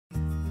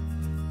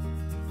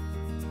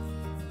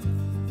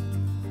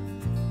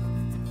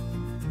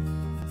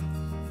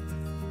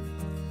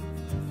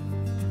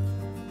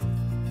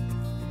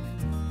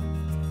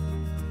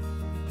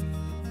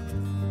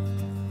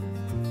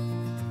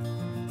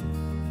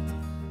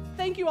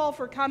thank you all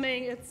for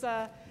coming.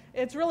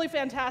 It's really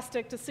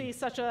fantastic to see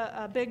such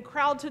a big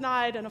crowd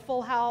tonight and a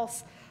full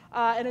house,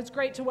 and it's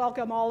great to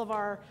welcome all of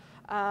our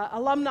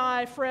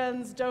alumni,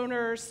 friends,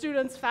 donors,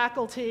 students,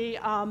 faculty,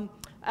 and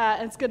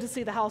it's good to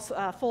see the house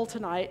full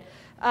tonight.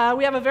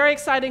 We have a very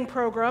exciting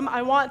program.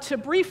 I want to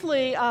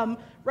briefly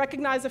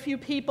recognize a few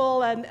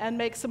people and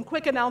make some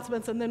quick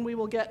announcements, and then we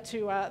will get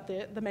to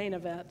the main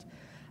event.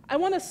 I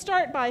want to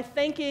start by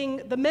thanking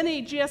the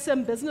many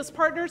GSM business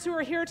partners who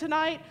are here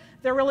tonight.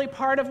 They're really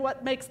part of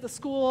what makes the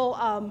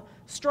school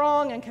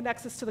strong and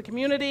connects us to the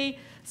community.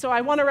 So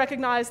I want to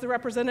recognize the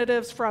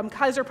representatives from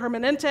Kaiser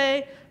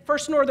Permanente,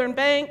 First Northern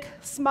Bank,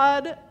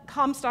 SMUD,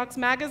 Comstocks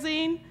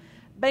Magazine,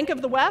 Bank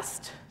of the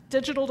West,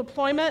 Digital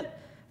Deployment,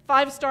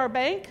 Five Star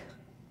Bank,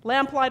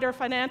 Lamplighter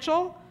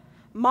Financial,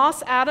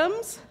 Moss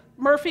Adams,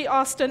 Murphy,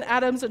 Austin,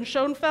 Adams, and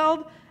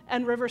Schoenfeld,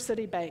 and River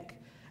City Bank.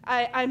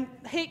 I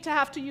hate to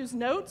have to use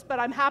notes, but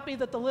I'm happy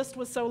that the list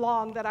was so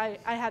long that I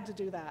had to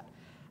do that.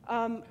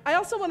 I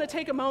also want to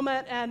take a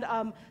moment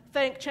and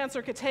thank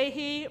Chancellor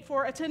Katehi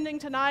for attending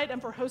tonight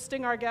and for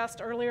hosting our guest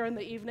earlier in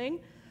the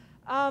evening,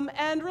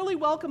 and really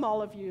welcome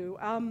all of you.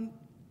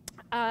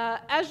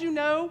 As you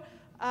know,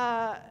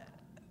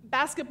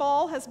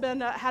 basketball has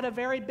had a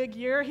very big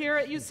year here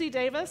at UC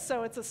Davis,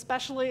 so it's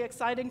especially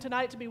exciting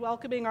tonight to be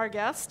welcoming our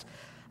guest.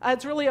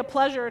 It's really a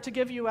pleasure to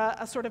give you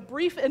a sort of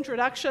brief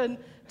introduction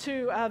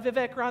to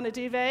Vivek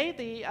Ranadivé,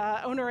 the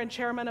owner and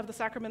chairman of the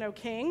Sacramento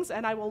Kings,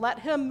 and I will let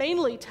him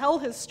mainly tell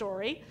his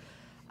story.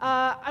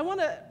 I want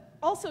to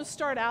also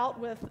start out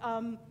with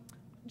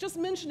just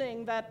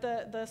mentioning that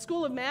the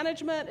School of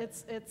Management,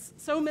 it's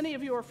so many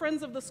of you are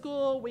friends of the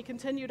school. We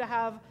continue to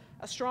have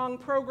a strong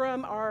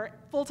program. Our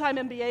full-time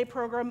MBA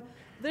program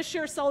this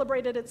year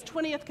celebrated its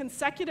 20th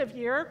consecutive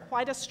year,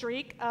 quite a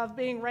streak of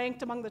being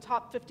ranked among the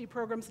top 50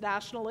 programs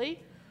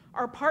nationally.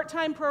 Our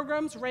part-time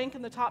programs rank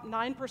in the top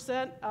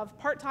 9% of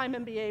part-time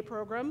MBA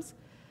programs.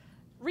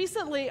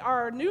 Recently,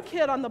 our new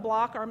kid on the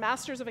block, our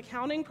Masters of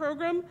Accounting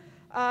program,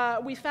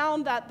 we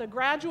found that the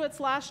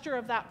graduates last year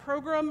of that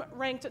program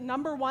ranked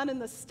 #1 in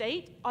the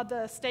state on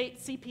the state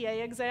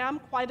CPA exam.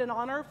 Quite an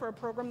honor for a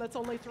program that's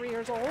only 3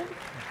 years old.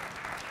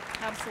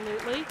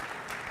 Absolutely.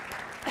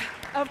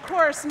 Of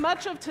course,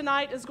 much of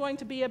tonight is going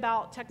to be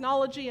about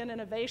technology and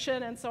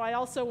innovation, and so I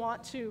also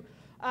want to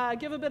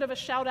give a bit of a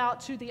shout out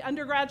to the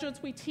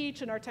undergraduates we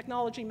teach in our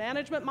technology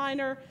management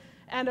minor,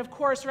 and of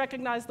course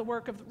recognize the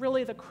work of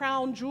really the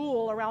crown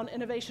jewel around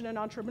innovation and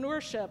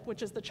entrepreneurship,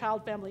 which is the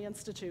Child Family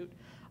Institute,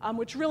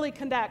 which really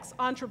connects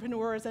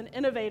entrepreneurs and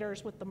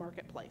innovators with the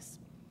marketplace.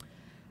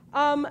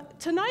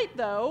 Tonight,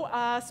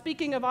 though,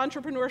 speaking of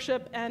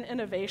entrepreneurship and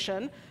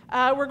innovation,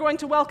 we're going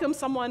to welcome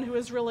someone who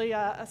is really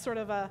a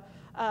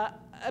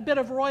bit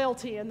of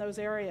royalty in those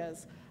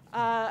areas.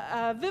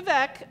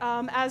 Vivek,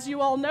 as you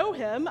all know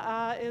him,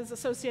 is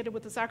associated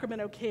with the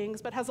Sacramento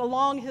Kings, but has a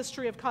long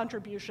history of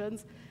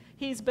contributions.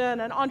 He's been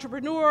an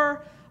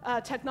entrepreneur,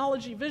 a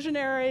technology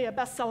visionary, a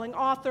best-selling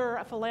author,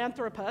 a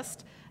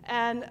philanthropist,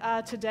 and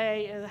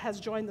today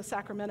has joined the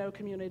Sacramento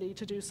community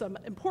to do some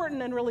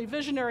important and really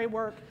visionary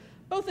work,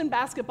 both in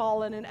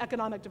basketball and in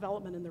economic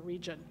development in the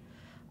region.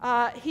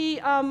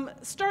 He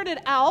started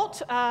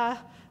out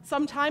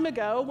some time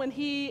ago when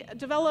he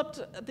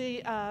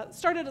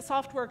started a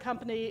software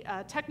company,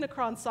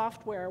 Technicron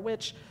Software,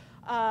 which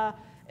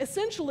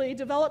essentially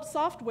developed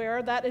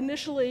software that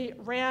initially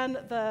ran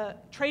the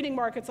trading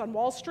markets on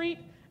Wall Street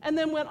and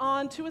then went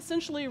on to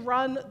essentially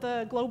run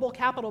the global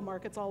capital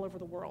markets all over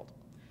the world.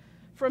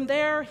 From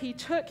there, he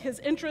took his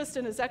interest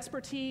and his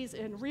expertise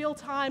in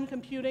real-time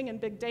computing and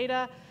big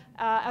data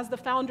as the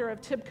founder of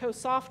Tibco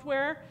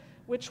Software,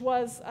 which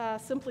was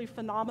simply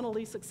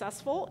phenomenally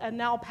successful and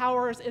now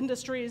powers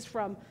industries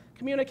from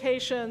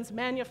communications,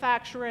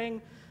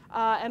 manufacturing,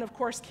 and of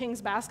course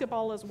Kings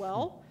basketball as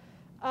well.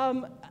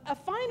 A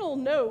final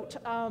note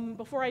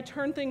before I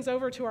turn things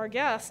over to our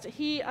guest,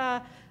 he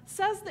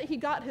says that he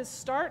got his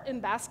start in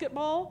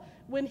basketball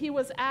when he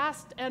was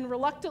asked and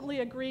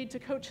reluctantly agreed to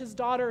coach his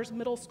daughter's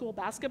middle school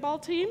basketball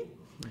team.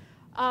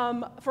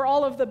 For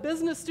all of the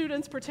business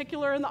students,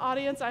 particular in the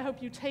audience, I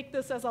hope you take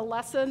this as a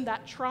lesson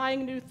that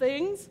trying new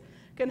things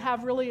can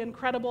have really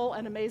incredible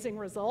and amazing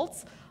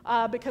results,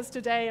 because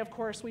today, of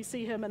course, we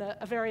see him in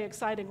a very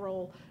exciting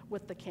role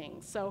with the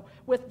Kings. So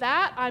with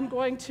that, I'm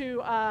going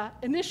to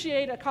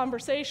initiate a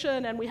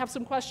conversation, and we have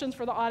some questions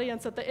for the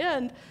audience at the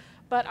end,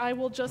 but I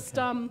will just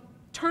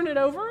turn it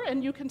over,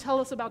 and you can tell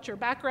us about your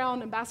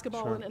background in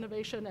basketball and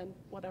innovation and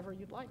whatever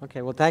you'd like.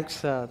 Okay, well,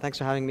 thanks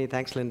for having me.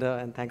 Thanks, Linda,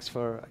 and thanks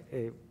for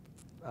a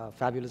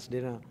fabulous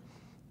dinner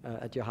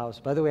at your house.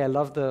 By the way, I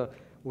love the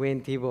Wayne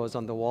Thibaults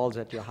on the walls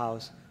at your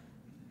house.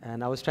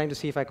 And I was trying to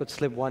see if I could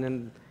slip one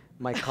in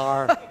my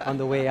car on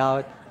the way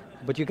out,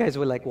 but you guys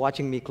were like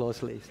watching me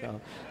closely. So,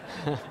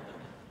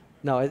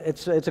 no,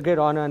 it's a great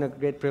honor and a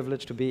great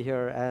privilege to be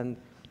here. And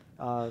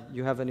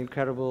you have an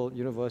incredible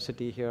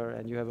university here,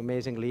 and you have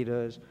amazing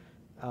leaders.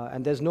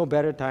 And there's no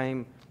better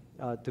time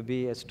to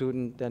be a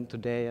student than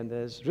today, and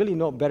there's really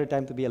no better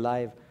time to be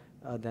alive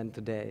than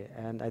today.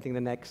 And I think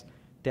the next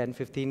 10,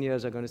 15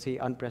 years are going to see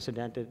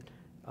unprecedented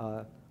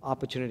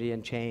opportunity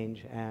and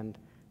change, and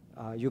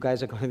you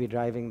guys are going to be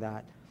driving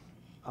that.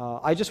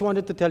 I just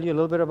wanted to tell you a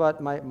little bit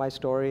about my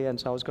story, and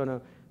so I was going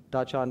to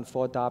touch on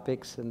 4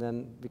 topics, and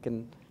then we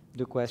can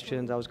do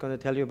questions. I was going to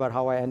tell you about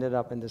how I ended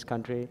up in this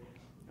country.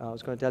 I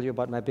was going to tell you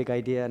about my big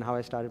idea and how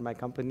I started my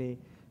company,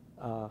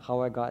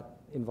 how I got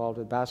involved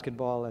with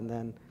basketball, and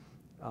then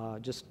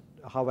just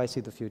how I see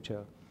the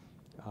future.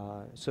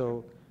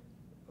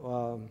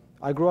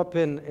 I grew up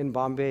in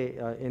Bombay,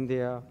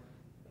 India,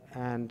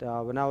 and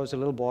when I was a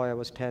little boy, I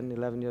was 10,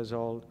 11 years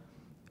old.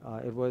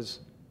 It was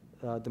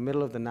the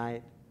middle of the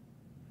night,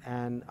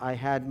 and I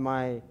had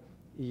my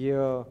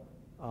ear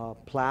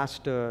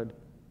plastered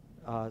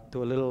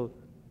to a little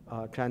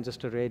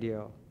transistor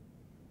radio,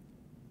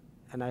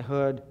 and I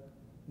heard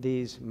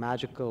these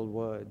magical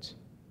words,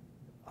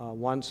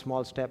 one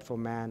small step for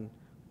man,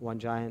 one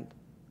giant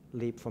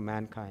leap for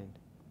mankind.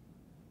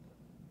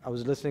 I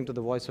was listening to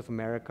the Voice of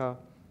America,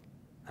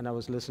 and I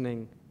was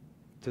listening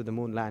to the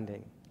moon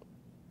landing.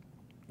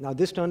 Now,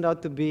 this turned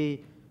out to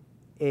be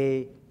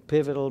a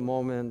pivotal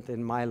moment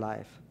in my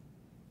life.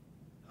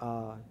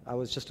 I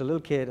was just a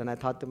little kid, and I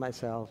thought to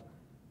myself,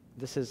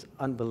 this is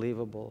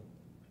unbelievable.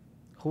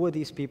 Who are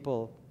these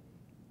people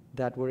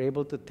that were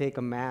able to take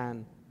a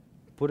man,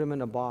 put him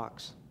in a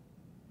box,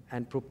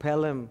 and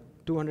propel him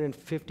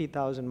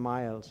 250,000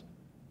 miles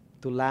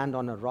to land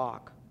on a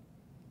rock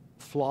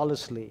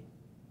flawlessly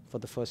for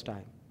the first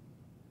time?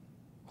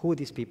 Who are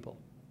these people?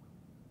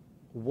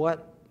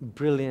 What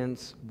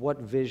brilliance, what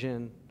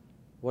vision,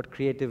 what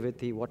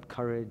creativity, what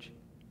courage,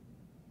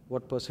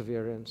 what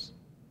perseverance?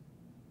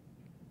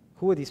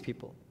 Who are these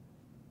people?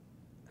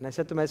 And I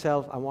said to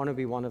myself, I want to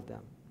be one of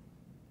them.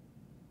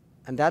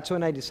 And that's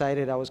when I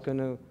decided I was going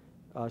to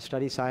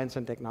study science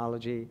and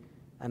technology,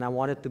 and I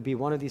wanted to be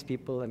one of these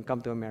people and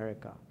come to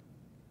America.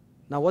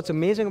 Now, what's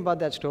amazing about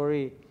that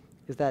story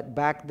is that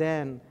back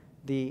then,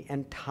 the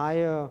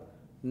entire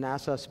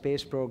NASA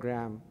space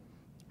program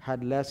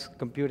had less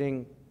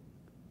computing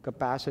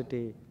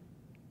capacity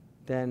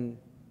than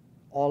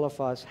all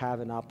of us have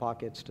in our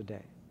pockets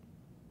today.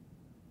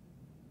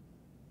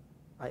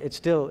 It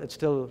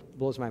still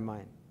blows my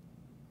mind.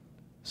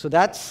 So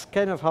that's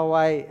kind of how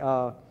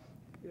I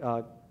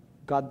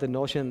got the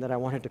notion that I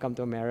wanted to come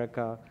to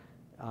America,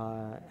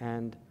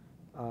 and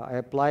I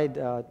applied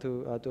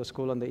to a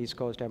school on the East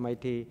Coast,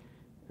 MIT.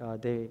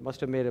 They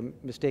must have made a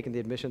mistake in the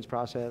admissions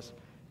process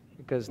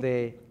because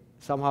they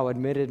somehow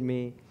admitted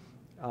me.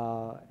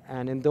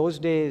 And in those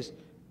days,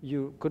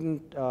 you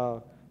couldn't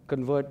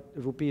convert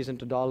rupees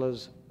into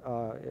dollars.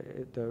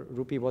 The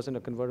rupee wasn't a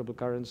convertible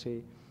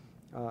currency.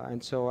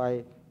 And so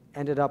I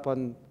ended up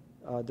on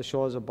the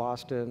shores of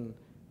Boston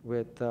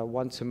with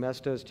 1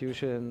 semester's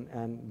tuition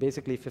and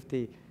basically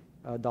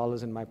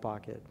 $50 in my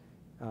pocket.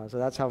 So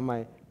that's how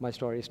my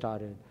story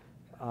started.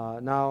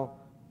 Now,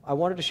 I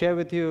wanted to share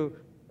with you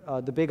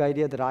the big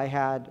idea that I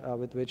had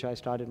with which I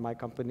started my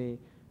company.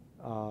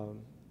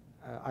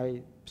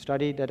 I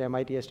studied at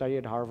MIT, I studied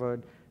at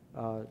Harvard,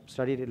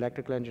 studied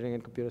electrical engineering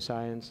and computer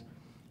science,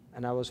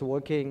 and I was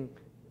working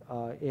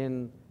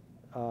in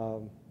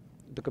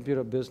the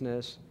computer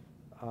business,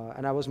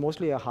 and I was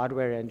mostly a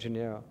hardware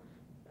engineer,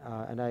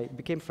 and I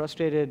became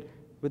frustrated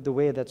with the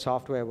way that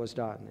software was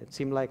done. It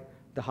seemed like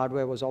the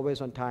hardware was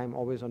always on time,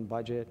 always on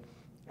budget,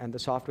 and the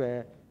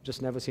software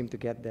just never seemed to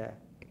get there.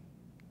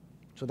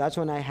 So that's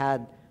when I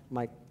had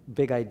my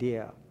big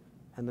idea.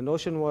 And the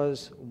notion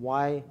was,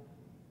 why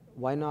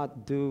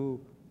not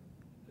do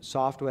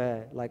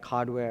software like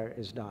hardware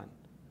is done?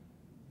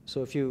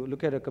 So if you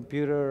look at a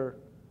computer,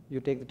 you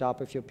take the top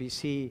of your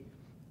PC,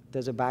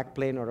 there's a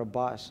backplane or a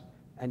bus,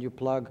 and you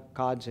plug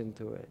cards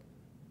into it.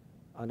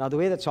 Now, the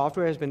way that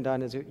software has been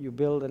done is you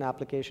build an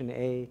application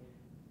A,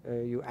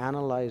 you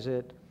analyze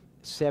it,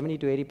 70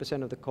 to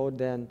 80% of the code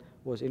then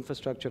was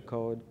infrastructure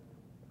code,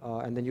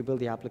 and then you build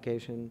the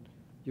application.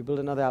 You build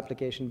another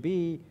application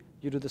B,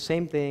 you do the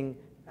same thing,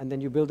 and then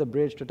you build a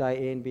bridge to tie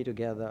A and B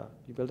together.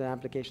 You build an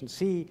application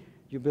C,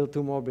 you build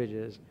 2 more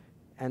bridges.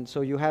 And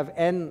so you have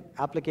n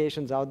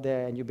applications out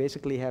there, and you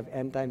basically have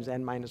n times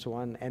n minus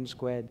 1, n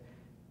squared,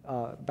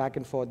 back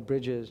and forth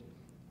bridges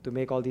to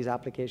make all these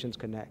applications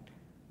connect.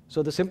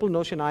 So the simple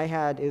notion I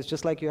had is,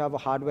 just like you have a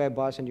hardware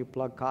bus and you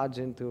plug cards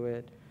into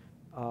it,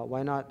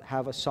 why not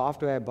have a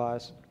software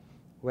bus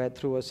where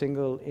through a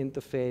single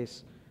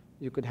interface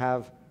you could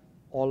have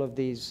all of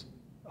these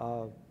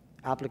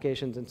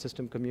applications and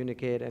system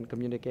communicate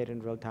in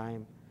real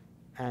time,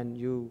 and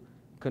you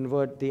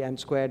convert the n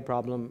squared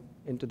problem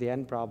into the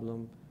n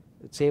problem.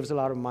 It saves a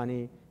lot of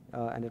money,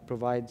 and it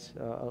provides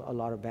a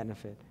lot of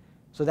benefit.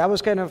 So that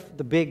was kind of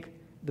the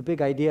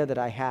big idea that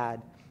I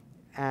had.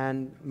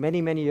 And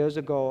many, many years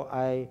ago,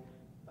 I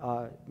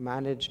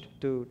managed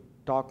to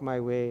talk my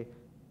way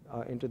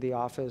into the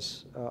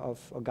office of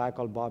a guy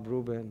called Bob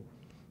Rubin.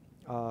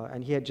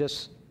 And he had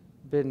just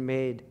been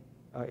made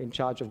in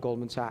charge of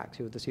Goldman Sachs.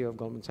 He was the CEO of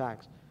Goldman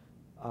Sachs.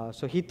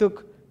 So he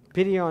took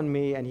pity on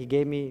me, and he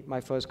gave me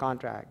my first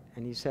contract.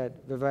 And he said,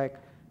 Vivek,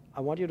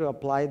 I want you to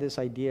apply this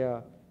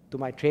idea to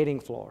my trading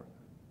floor,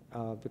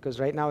 because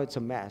right now it's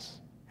a mess.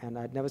 And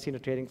I'd never seen a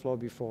trading floor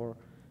before.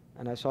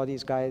 and I saw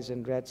these guys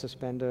in red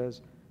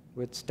suspenders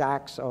with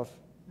stacks of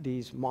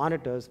these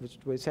monitors, which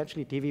were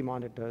essentially TV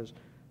monitors,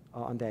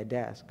 on their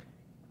desk.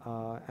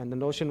 And the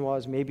notion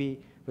was maybe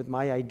with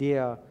my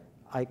idea,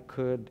 I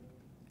could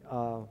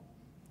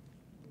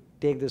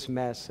take this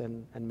mess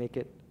and make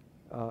it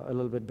a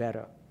little bit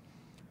better.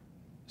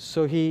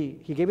 So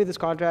he gave me this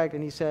contract,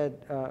 and he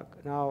said,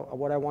 now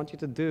what I want you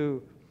to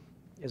do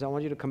is I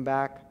want you to come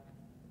back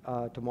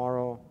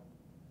tomorrow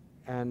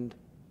and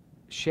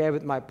share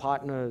with my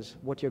partners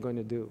what you're going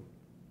to do.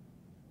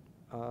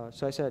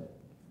 So I said,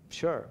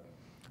 sure.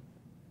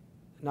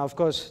 Now, of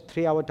course,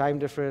 3-hour time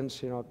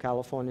difference,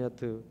 California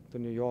to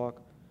New York.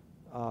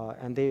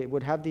 And they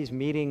would have these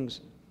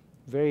meetings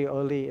very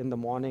early in the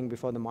morning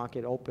before the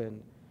market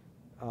opened.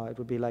 It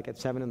would be like at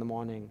 7 in the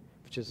morning,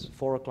 which is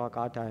 4 o'clock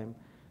our time.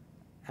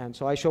 And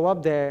so I show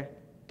up there,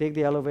 take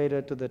the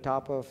elevator to the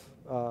top of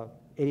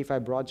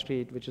 85 Broad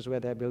Street, which is where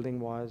their building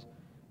was.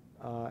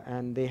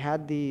 And they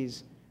had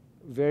these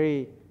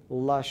very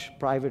lush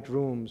private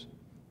rooms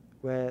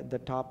where the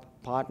top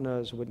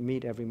partners would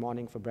meet every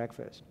morning for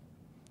breakfast.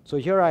 So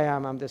here I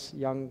am, I'm this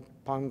young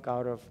punk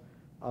out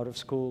of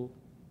school.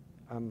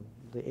 I'm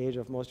the age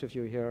of most of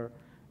you here.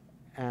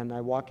 And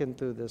I walk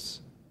into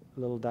this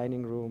little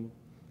dining room,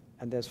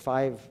 and there's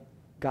 5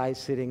 guys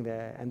sitting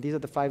there. And these are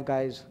the 5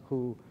 guys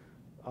who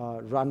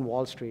run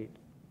Wall Street.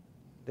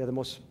 They're the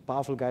most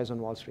powerful guys on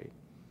Wall Street.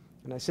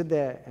 And I sit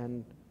there,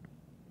 and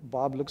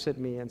Bob looks at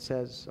me and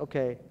says,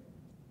 okay,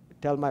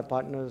 tell my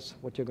partners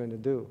what you're going to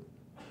do.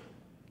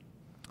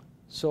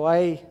 So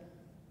I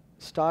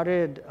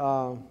started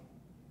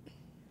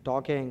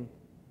talking,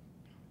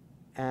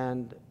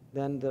 and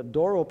then the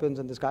door opens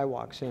and this guy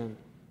walks in,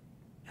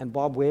 and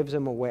Bob waves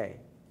him away.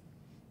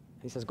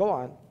 He says, go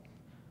on.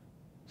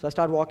 So I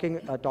start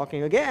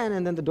talking again,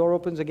 and then the door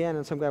opens again,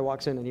 and some guy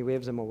walks in and he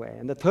waves him away.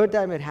 And the third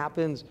time it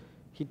happens,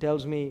 he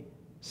tells me,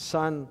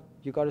 son,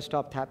 you got to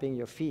stop tapping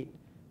your feet.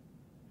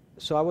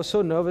 So I was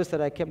so nervous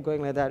that I kept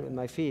going like that with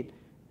my feet.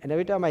 And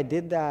every time I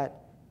did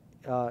that,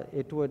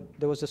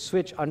 there was a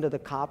switch under the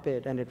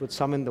carpet, and it would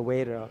summon the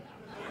waiter.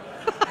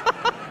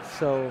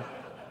 So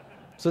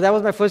that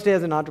was my first day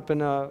as an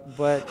entrepreneur,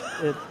 but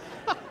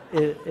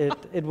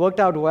it worked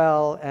out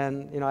well,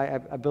 and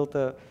I built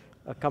a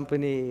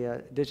company,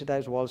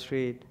 digitized Wall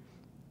Street,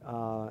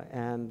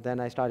 and then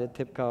I started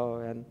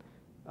TIPCO, and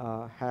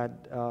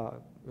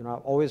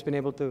I've always been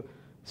able to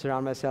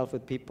surround myself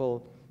with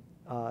people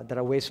that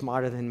are way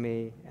smarter than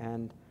me,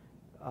 and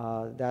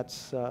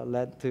that's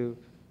led to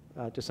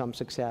some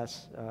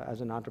success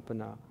as an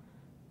entrepreneur.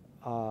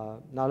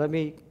 Now let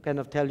me kind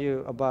of tell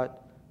you about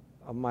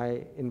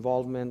my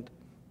involvement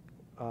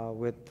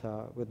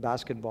with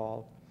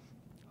basketball.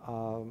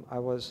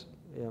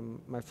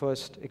 My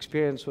first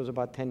experience was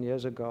about 10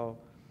 years ago,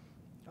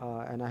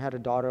 and I had a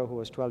daughter who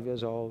was 12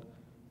 years old.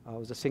 I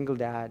was a single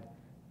dad,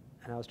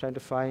 and I was trying to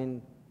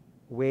find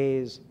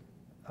ways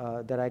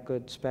that I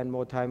could spend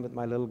more time with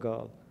my little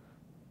girl.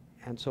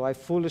 And so I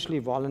foolishly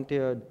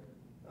volunteered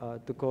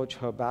to coach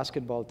her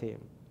basketball team.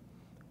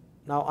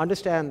 Now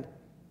understand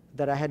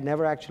that I had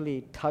never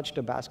actually touched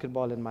a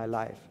basketball in my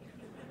life.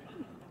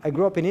 I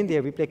grew up in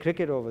India. We play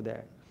cricket over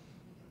there.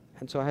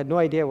 And so I had no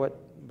idea what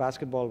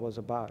basketball was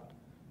about.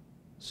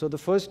 So the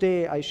first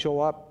day I show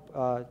up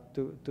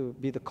to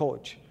be the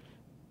coach,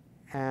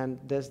 and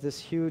there's this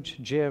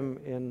huge gym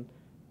in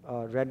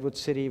Redwood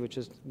City, which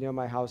is near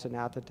my house in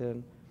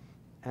Atherton,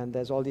 and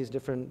there's all these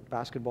different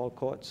basketball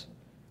courts.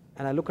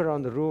 And I look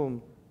around the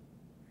room,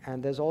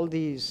 and there's all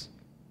these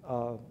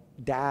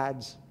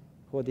dads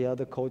who are the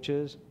other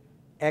coaches,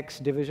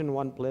 ex-Division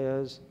I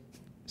players,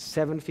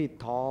 7 feet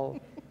tall,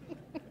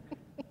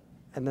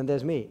 and then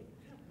there's me.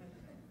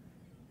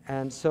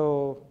 And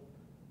so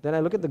then I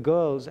look at the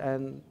girls,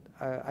 and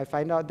I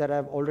find out that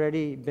I've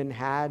already been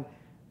had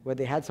where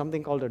they had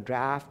something called a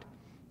draft,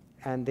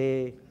 and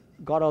they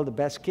got all the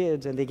best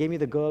kids, and they gave me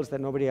the girls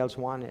that nobody else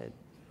wanted.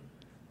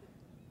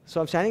 So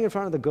I'm standing in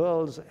front of the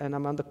girls, and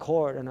I'm on the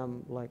court, and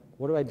I'm like,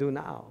 what do I do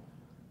now?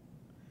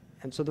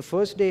 And so the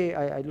first day,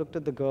 I looked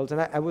at the girls,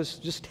 and I was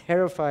just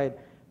terrified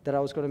that I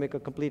was going to make a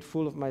complete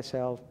fool of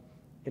myself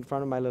in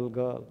front of my little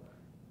girl.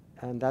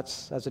 And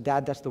as a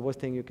dad, that's the worst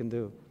thing you can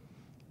do.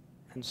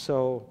 And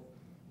so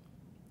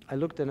I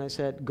looked and I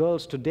said,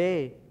 girls,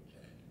 today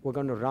we're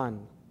going to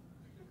run.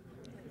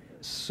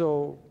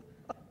 So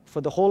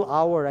for the whole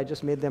hour, I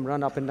just made them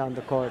run up and down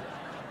the court.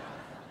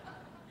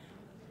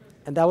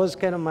 And that was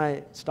kind of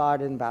my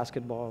start in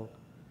basketball.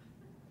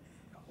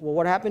 Well,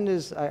 what happened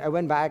is I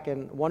went back,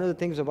 and one of the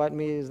things about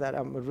me is that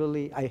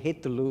I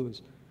hate to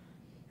lose.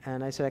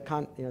 And I said, I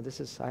can't,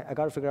 I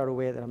got to figure out a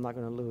way that I'm not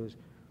going to lose.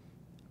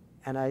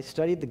 And I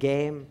studied the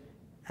game,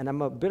 and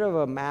I'm a bit of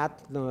a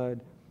math nerd.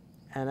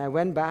 And I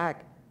went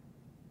back,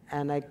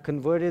 and I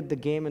converted the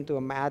game into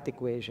a math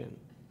equation.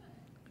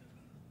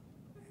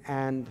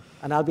 And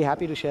I'll be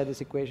happy to share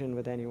this equation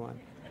with anyone.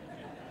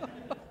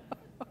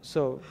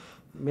 So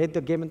made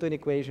the game into an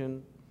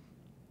equation,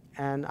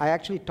 and I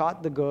actually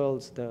taught the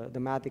girls the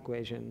math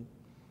equation,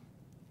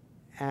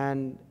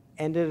 and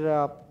ended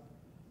up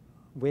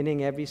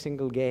winning every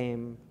single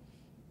game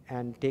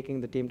and taking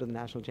the team to the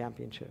national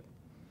championship.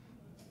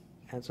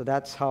 And so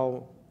that's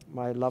how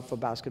my love for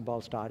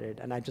basketball started,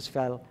 and I just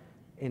fell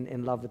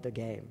in love with the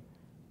game.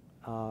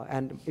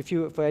 And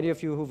for any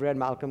of you who've read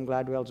Malcolm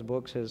Gladwell's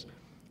books, his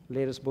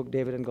latest book,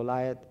 David and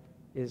Goliath,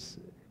 is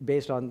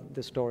based on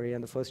this story,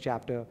 and the first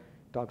chapter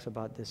talks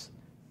about this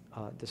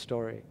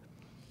story.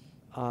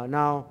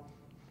 Now,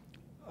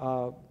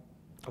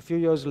 a few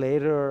years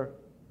later,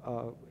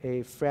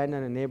 a friend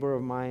and a neighbor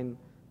of mine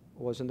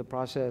was in the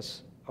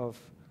process of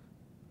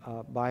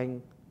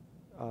buying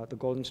the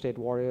Golden State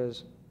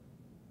Warriors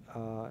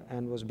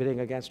and was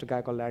bidding against a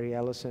guy called Larry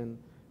Ellison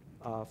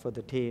for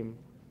the team.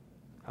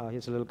 He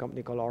has a little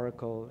company called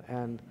Oracle.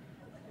 And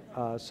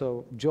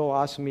so Joe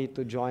asked me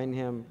to join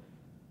him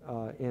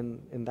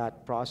in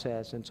that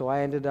process. And so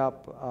I ended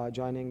up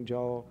joining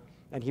Joe,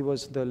 and he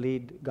was the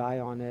lead guy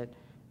on it.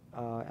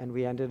 And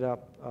we ended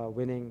up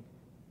winning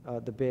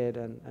the bid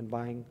and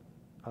buying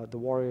the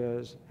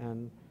Warriors.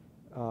 And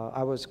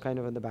I was kind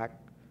of in the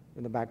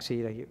back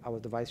seat. I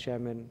was the vice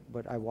chairman,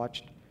 but I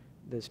watched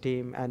this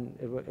team, and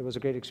it was a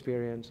great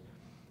experience.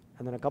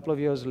 And then a couple of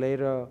years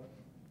later,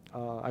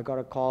 I got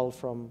a call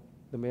from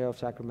the mayor of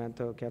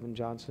Sacramento, Kevin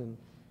Johnson,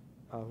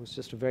 who's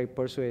just a very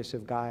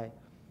persuasive guy.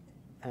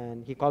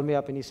 And he called me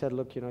up and he said,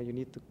 look, you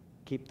need to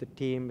keep the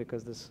team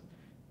because this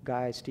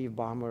guy, Steve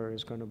Ballmer,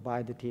 is going to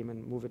buy the team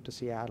and move it to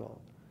Seattle.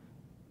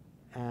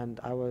 And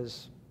I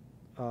was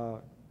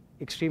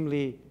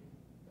extremely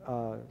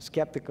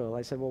skeptical.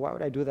 I said, well, why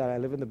would I do that? I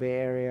live in the Bay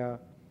Area.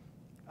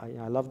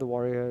 I love the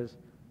Warriors.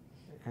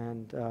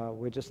 And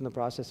we're just in the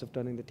process of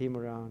turning the team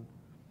around.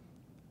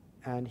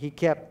 And he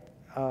kept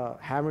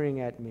hammering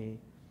at me.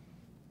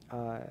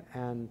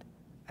 And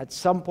at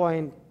some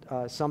point,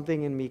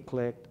 something in me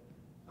clicked.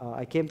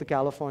 I came to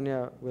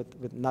California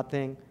with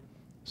nothing.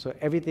 So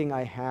everything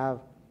I have,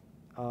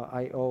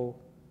 I owe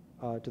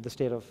to the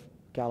state of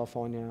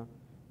California.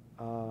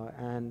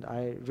 And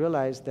I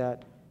realized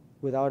that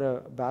without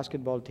a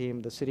basketball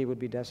team, the city would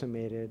be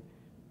decimated.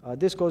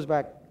 This goes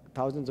back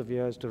thousands of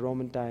years to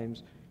Roman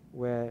times,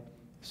 where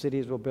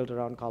cities were built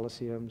around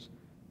coliseums.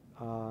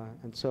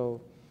 And so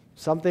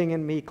something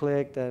in me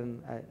clicked,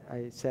 and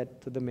I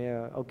said to the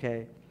mayor,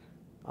 okay,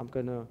 I'm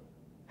going to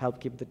help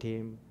keep the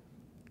team.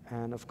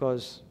 And of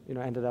course,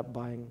 ended up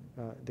buying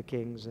the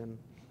Kings, and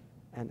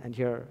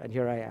here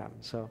I am.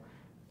 So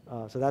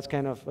that's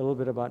kind of a little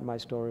bit about my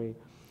story.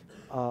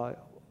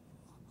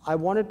 I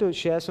wanted to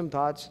share some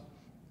thoughts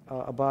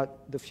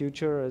about the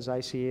future as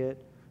I see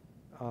it,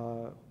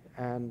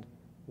 and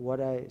what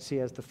I see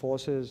as the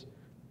forces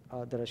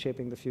that are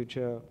shaping the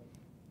future,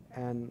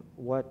 and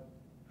what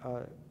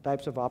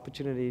types of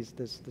opportunities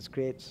this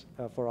creates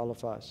for all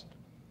of us.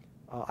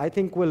 I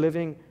think we're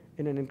living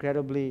in an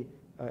incredibly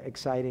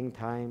exciting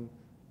time,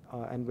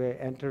 and we're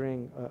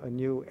entering a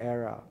new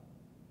era.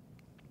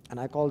 And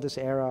I call this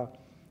era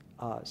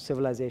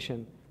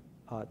Civilization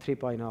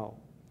 3.0.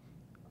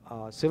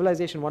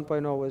 Civilization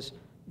 1.0 was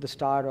the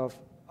start of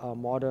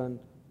modern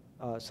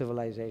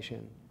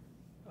civilization.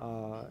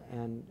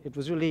 And it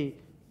was really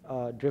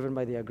driven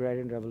by the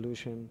agrarian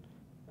revolution,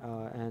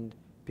 and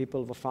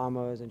people were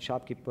farmers and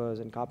shopkeepers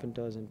and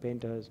carpenters and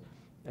painters.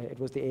 It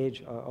was the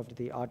age of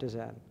the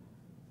artisan.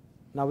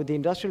 Now with the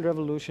Industrial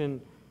Revolution,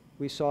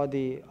 we saw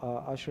the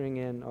ushering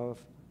in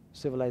of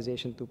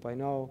Civilization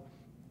 2.0,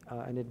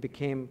 and it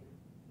became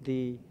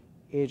the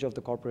age of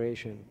the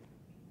corporation,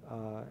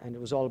 and it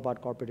was all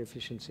about corporate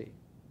efficiency.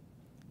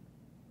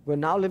 We're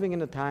now living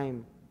in a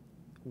time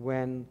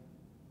when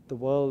the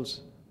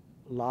world's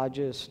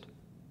largest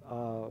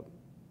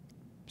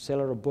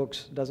seller of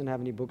books doesn't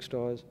have any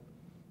bookstores,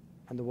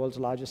 and the world's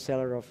largest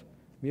seller of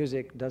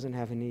music doesn't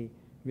have any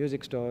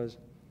music stores,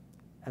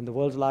 and the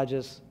world's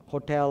largest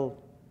hotel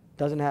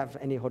doesn't have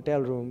any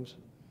hotel rooms,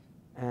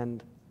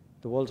 and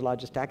the world's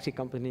largest taxi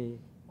company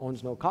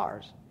owns no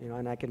cars,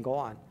 and I can go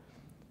on.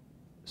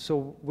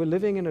 So we're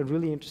living in a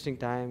really interesting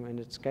time, and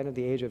it's kind of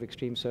the age of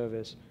extreme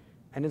service.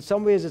 And in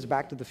some ways, it's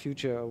back to the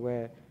future,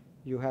 where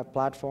you have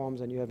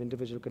platforms and you have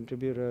individual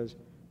contributors,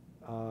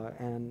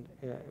 and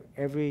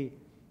every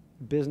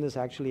business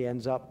actually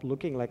ends up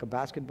looking like a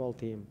basketball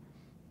team,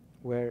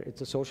 where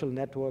it's a social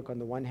network on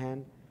the one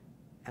hand,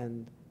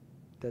 and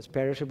there's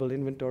perishable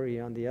inventory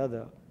on the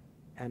other,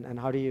 and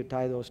how do you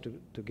tie those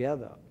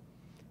together?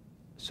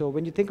 So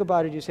when you think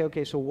about it, you say,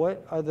 okay, so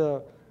what are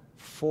the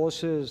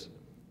forces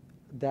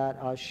that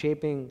are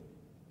shaping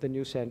the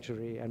new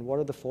century, and what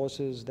are the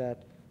forces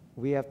that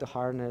we have to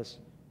harness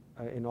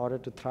in order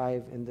to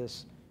thrive in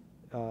this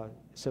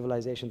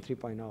Civilization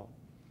 3.0?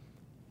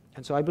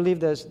 And so I believe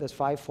there's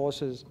 5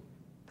 forces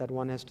that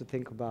one has to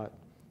think about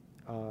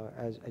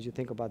as you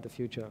think about the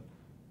future.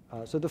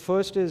 So the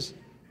first is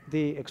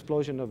the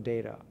explosion of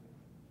data.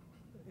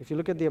 If you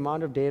look at the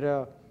amount of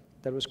data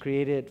that was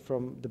created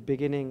from the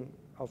beginning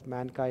of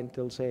mankind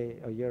till, say,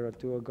 a year or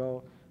 2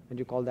 ago, and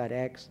you call that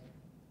X,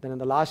 then in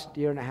the last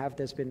year and a half,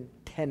 there's been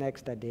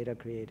 10X that data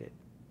created.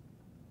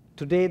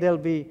 Today, there'll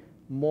be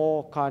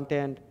more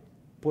content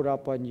put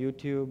up on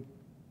YouTube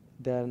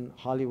than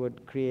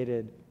Hollywood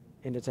created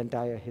in its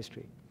entire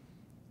history.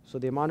 So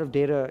the amount of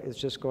data is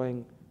just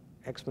going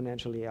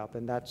exponentially up,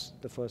 and that's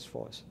the first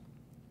force.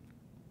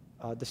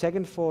 The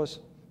second force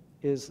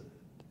is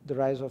the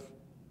rise of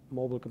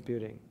mobile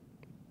computing.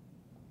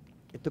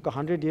 It took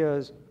 100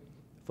 years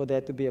for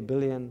there to be 1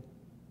 billion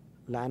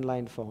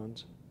landline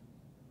phones.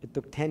 It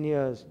took 10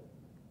 years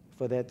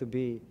for there to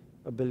be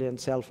 1 billion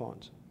cell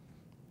phones.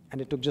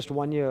 And it took just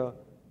 1 year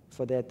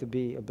for there to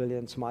be 1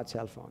 billion smart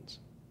cell phones.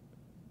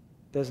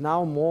 There's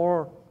now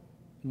more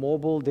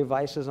mobile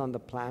devices on the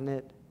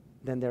planet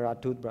than there are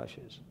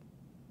toothbrushes.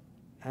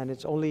 And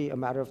it's only a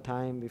matter of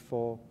time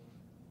before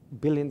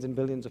billions and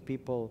billions of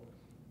people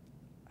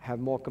have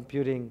more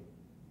computing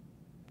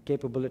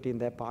capability in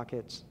their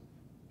pockets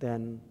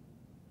than,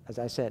 as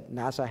I said,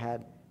 NASA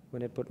had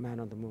when it put man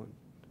on the moon.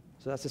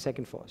 So that's the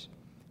second force.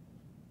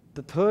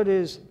 The third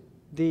is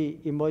the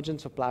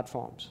emergence of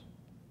platforms.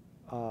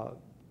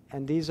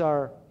 And these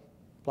are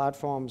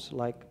platforms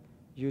like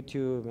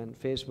YouTube and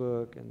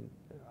Facebook and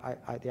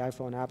the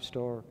iPhone App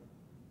Store,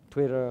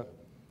 Twitter,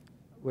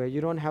 where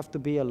you don't have to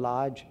be a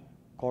large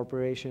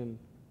corporation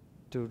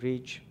to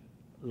reach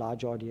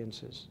large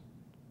audiences.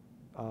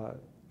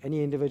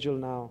 Any individual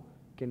now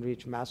can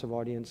reach massive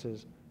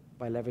audiences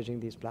by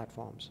leveraging these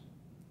platforms.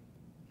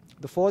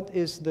 The fourth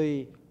is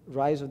the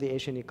rise of the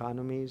Asian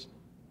economies.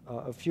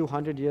 A few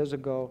hundred years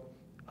ago,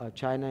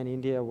 China and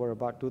India were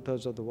about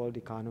 2/3 of the world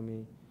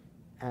economy,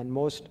 and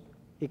most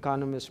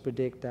economists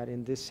predict that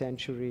in this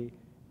century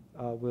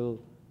will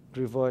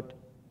revert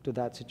to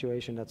that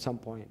situation at some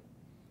point.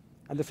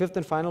 And the fifth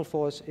and final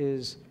force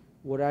is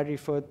what I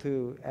refer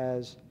to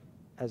as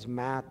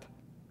math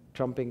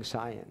trumping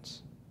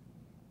science.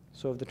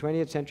 So if the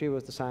 20th century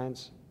was the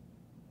science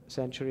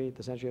century,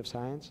 the century of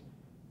science,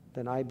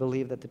 then I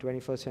believe that the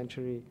 21st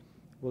century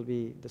will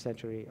be the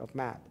century of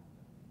math.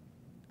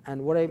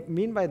 And what I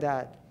mean by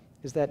that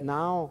is that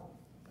now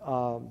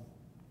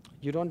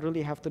you don't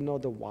really have to know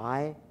the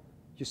why,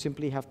 you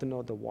simply have to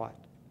know the what.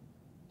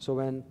 So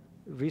when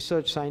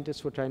research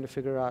scientists were trying to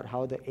figure out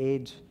how the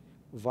AIDS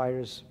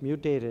virus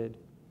mutated,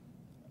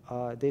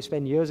 they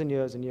spent years and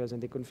years and years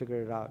and they couldn't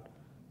figure it out.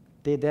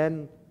 They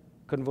then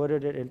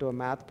converted it into a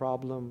math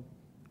problem,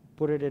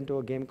 put it into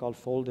a game called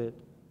Fold It,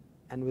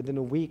 and within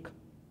a week,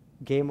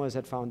 gamers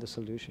had found the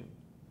solution.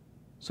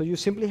 So you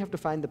simply have to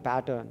find the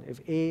pattern.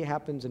 If A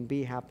happens and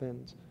B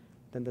happens,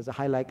 then there's a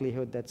high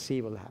likelihood that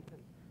C will happen.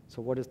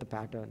 So what is the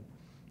pattern?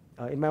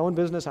 In my own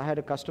business, I had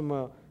a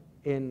customer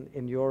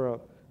in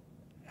Europe,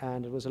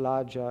 and it was a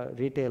large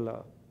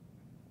retailer.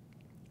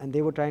 And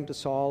they were trying to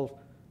solve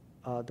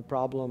the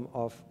problem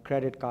of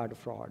credit card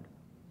fraud.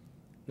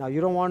 Now,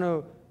 you don't want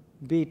to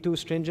be too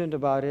stringent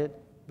about it,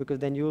 because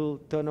then you'll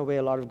turn away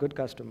a lot of good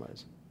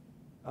customers.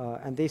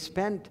 And they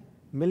spent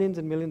millions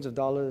and millions of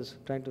dollars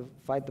trying to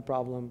fight the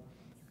problem,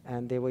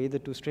 and they were either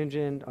too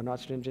stringent or not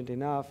stringent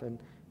enough, and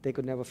they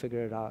could never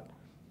figure it out.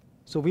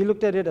 So we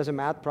looked at it as a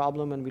math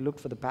problem, and we looked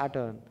for the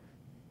pattern.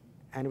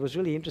 And it was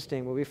really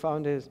interesting. What we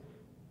found is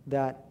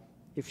that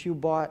if you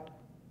bought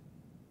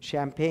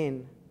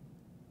champagne,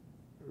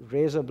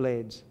 razor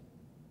blades,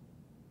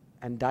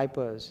 and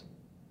diapers,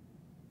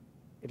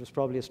 it was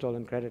probably a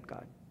stolen credit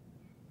card.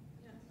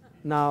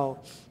 Now,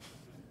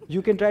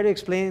 you can try to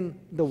explain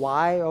the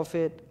why of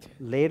it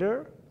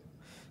later,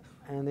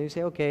 and then you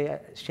say, okay,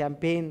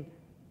 champagne,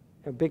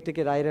 a big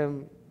ticket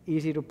item,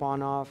 easy to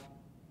pawn off,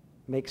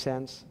 makes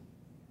sense.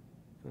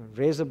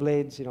 Razor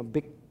blades,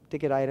 big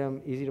ticket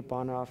item, easy to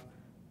pawn off,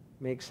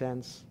 makes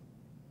sense.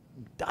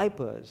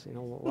 Diapers,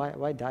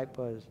 why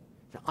diapers?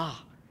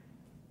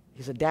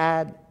 He's a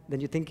dad, then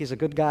you think he's a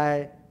good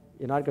guy,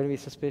 you're not going to be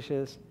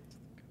suspicious,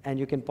 and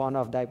you can pawn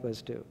off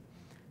diapers too.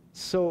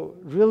 So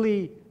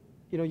really,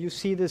 you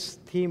see this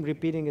theme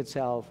repeating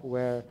itself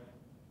where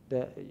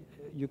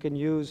you can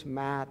use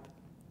math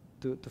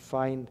to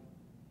find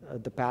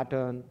the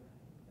pattern,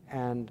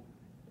 and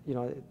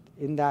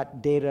in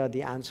that data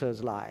the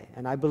answers lie.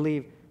 And I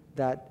believe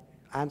that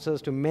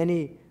answers to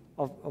many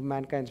of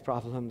mankind's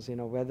problems,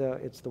 whether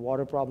it's the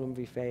water problem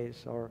we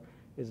face, or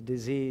it's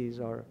disease,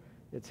 or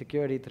it's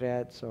security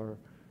threats, or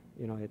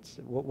it's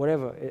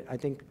whatever. I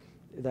think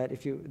that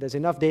there's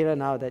enough data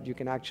now that you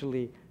can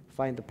actually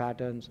find the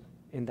patterns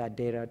in that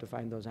data to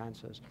find those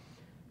answers.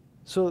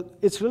 So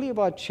it's really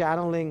about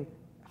channeling,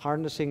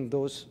 harnessing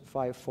those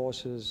 5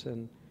 forces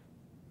and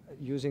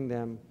using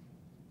them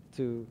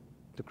to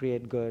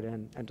create good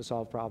and to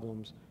solve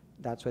problems.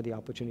 That's where the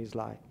opportunities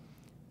lie.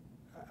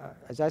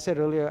 As I said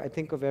earlier, I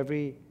think of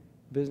every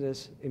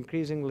business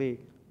increasingly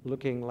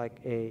looking like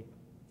a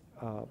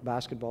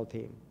basketball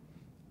team.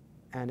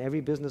 And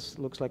every business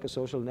looks like a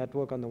social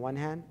network on the one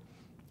hand,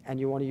 and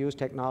you want to use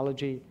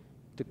technology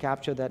to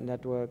capture that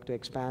network, to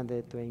expand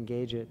it, to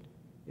engage it.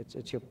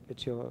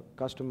 It's your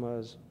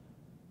customers,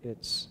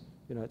 it's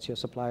your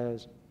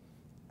suppliers.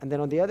 And then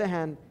on the other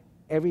hand,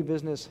 every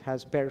business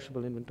has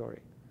perishable inventory.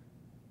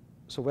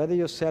 So whether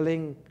you're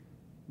selling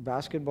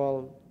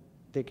basketball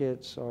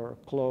tickets or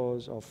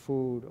clothes or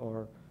food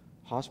or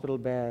hospital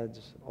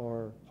beds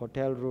or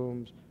hotel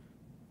rooms,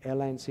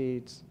 airline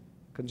seats,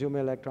 consumer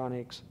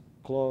electronics,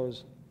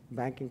 clothes,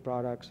 banking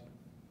products,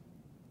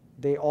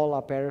 they all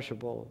are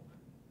perishable.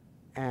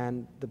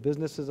 and the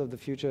businesses of the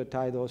future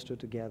tie those two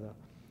together.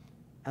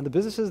 And the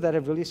businesses that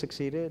have really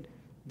succeeded,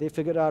 they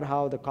figured out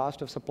how the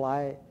cost of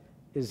supply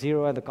is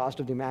zero and the cost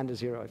of demand is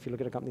zero, if you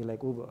look at a company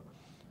like Uber.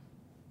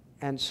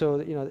 And so,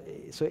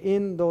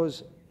 in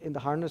the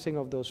harnessing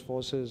of those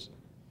forces,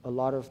 a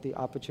lot of the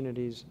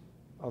opportunities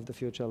of the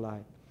future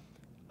lie.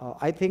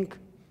 I think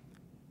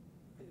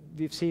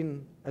we've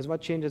seen as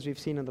much change as we've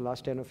seen in the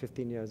last 10 or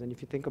 15 years. And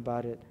if you think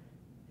about it,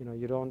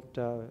 you don't,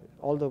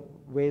 all the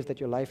ways that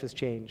your life has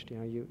changed,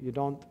 you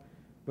don't,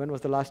 when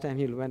was the last time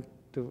you went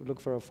to look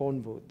for a phone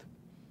booth?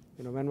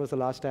 When was the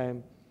last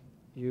time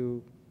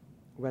you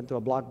went to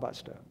a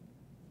Blockbuster?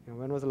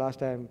 When was the last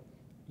time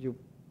you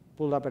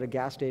pulled up at a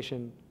gas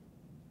station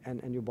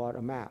and you bought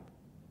a map?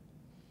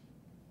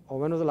 Or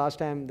when was the last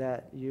time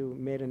that you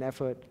made an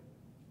effort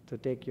to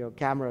take your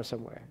camera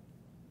somewhere?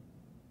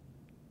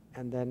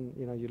 And then,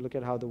 you look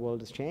at how the world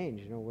has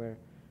changed, where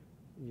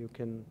you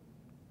can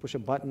push a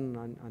button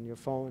on your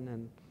phone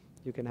and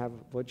you can have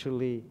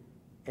virtually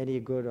any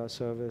good or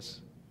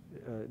service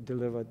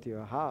delivered to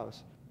your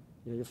house.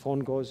 Your phone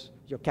goes,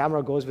 your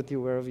camera goes with you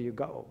wherever you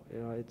go.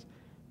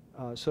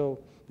 So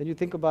then you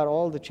think about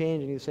all the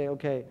change and you say,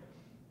 okay,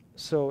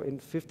 so in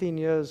 15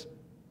 years,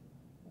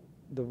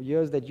 the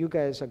years that you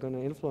guys are going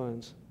to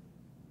influence,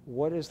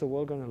 what is the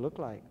world going to look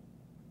like?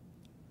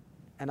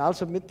 And I'll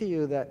submit to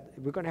you that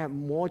we're going to have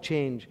more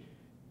change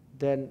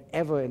than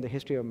ever in the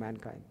history of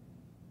mankind,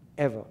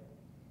 ever.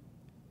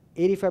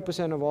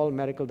 85% of all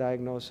medical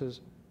diagnoses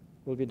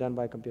will be done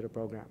by a computer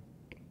program.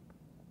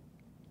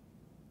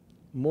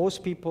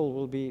 Most people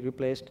will be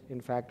replaced in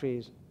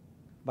factories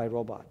by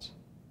robots.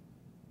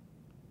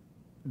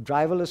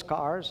 Driverless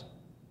cars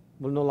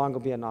will no longer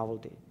be a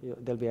novelty.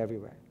 They'll be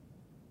everywhere.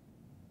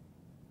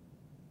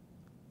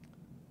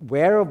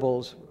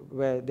 Wearables,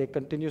 where they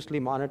continuously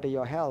monitor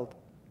your health,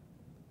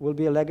 will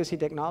be a legacy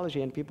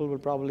technology, and people will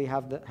probably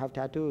have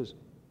tattoos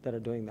that are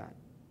doing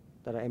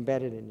that are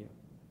embedded in you.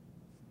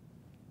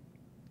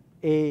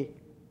 A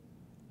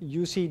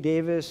UC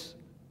Davis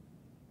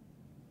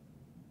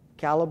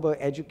caliber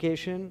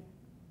education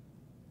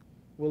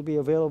will be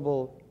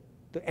available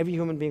to every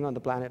human being on the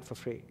planet for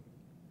free.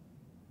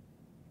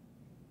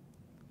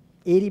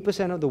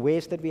 80% of the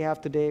waste that we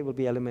have today will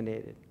be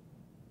eliminated.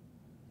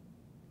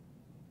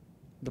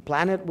 The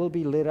planet will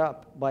be lit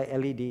up by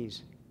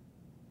LEDs.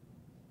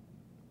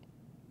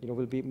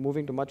 We'll be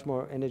moving to much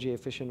more energy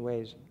efficient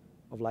ways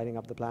of lighting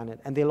up the planet,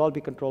 and they'll all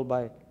be controlled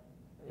by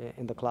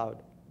in the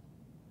cloud.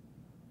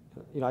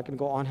 I can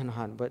go on and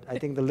on, but I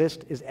think the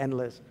list is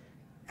endless.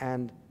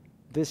 And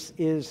this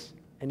is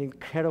an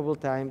incredible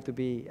time to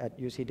be at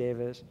UC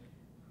Davis.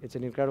 It's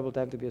an incredible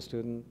time to be a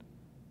student.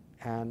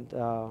 And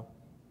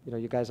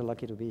you guys are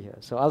lucky to be here.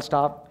 So I'll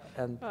stop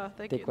and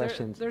take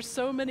questions. There's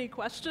so many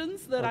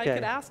questions that I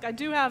could ask. I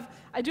do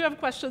have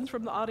questions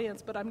from the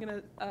audience, but I'm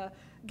going to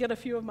get a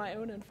few of my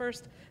own in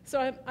first.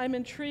 So I'm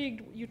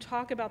intrigued. You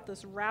talk about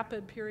this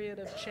rapid period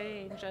of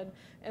change,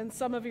 and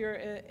some of your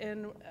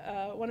in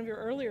one of your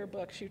earlier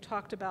books, you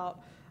talked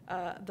about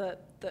the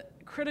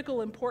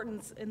critical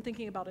importance in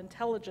thinking about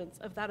intelligence,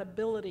 of that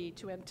ability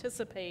to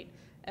anticipate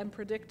and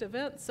predict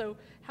events. So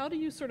how do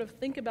you sort of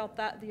think about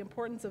that, the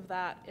importance of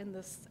that in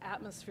this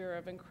atmosphere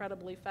of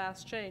incredibly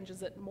fast change?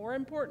 Is it more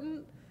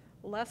important,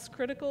 less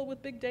critical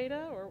with big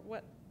data, or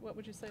what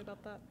would you say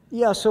about that?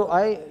 Yeah, so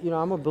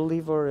I'm a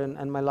believer in,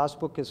 and my last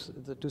book is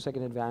The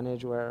 2-Second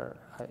Advantage, where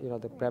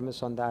the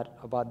premise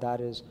about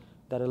that is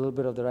that a little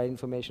bit of the right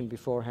information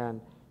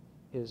beforehand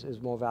is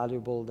more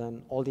valuable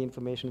than all the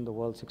information in the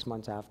world 6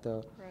 months after.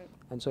 Right.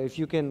 And so if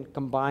you can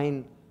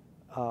combine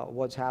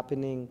what's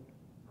happening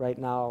right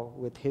now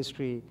with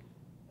history,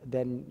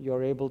 then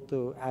you're able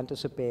to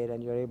anticipate,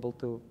 and you're able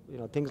to,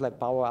 things like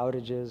power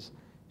outages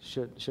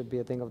should be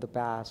a thing of the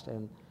past,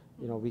 and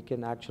we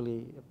can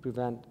actually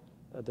prevent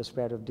the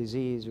spread of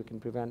disease. We can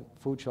prevent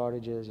food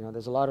shortages.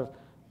 There's a lot of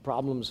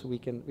problems we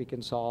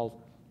can solve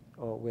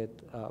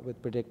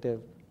with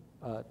predictive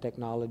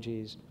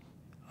technologies,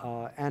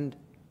 and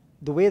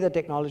the way that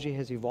technology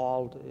has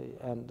evolved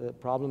and the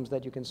problems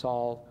that you can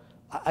solve.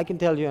 I can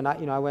tell you, and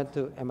I went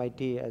to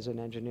MIT as an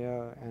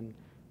engineer, and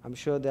I'm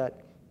sure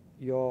that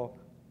your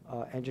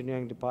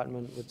engineering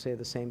department would say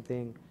the same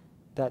thing,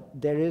 that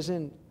there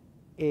isn't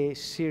a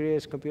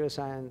serious computer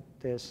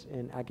scientist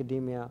in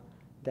academia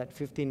that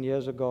 15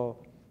 years ago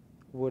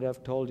would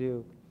have told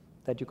you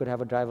that you could have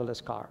a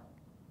driverless car.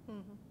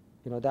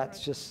 Mm-hmm. That's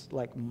right. Just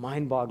like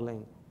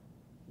mind-boggling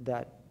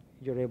that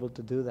you're able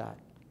to do that.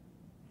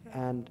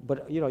 Yeah.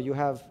 But you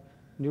have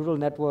neural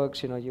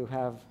networks, you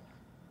have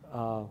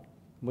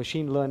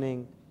machine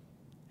learning,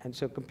 and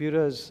so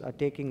computers are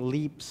taking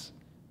leaps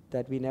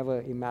that we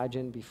never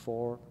imagined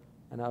before,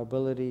 and our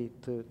ability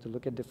to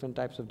look at different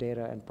types of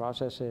data and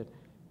process it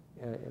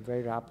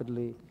very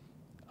rapidly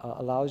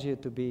allows you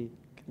to be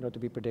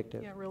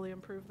predictive. Yeah, really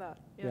improve that.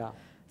 Yeah.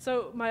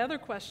 So my other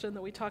question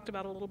that we talked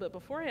about a little bit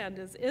beforehand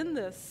is, in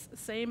this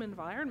same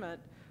environment,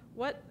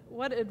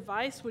 what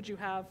advice would you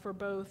have for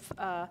both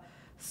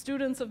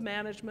students of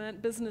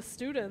management, business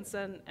students,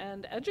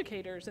 and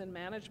educators in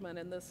management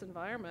in this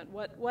environment.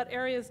 What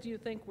areas do you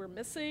think we're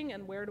missing,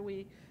 and where do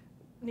we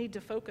need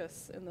to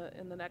focus in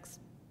the next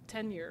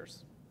 10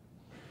 years?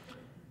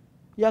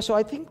 Yeah, so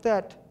I think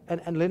that,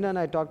 and Linda and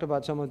I talked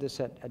about some of this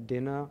at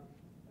dinner,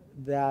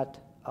 that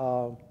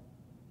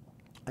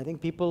I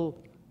think people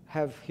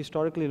have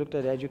historically looked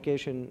at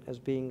education as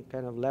being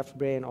kind of left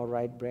brain or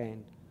right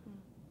brain.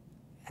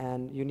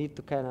 And you need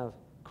to kind of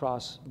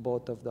cross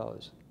both of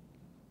those.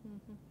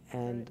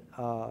 And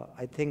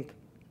I think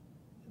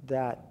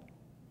that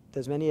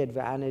there's many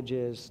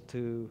advantages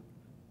to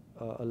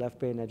a left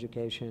brain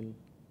education.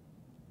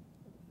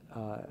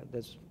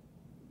 There's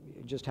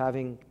just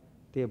having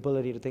the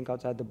ability to think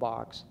outside the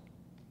box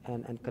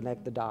and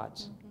connect the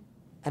dots.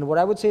 And what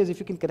I would say is if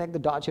you can connect the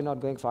dots, you're not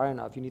going far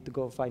enough. You need to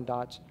go find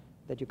dots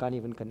that you can't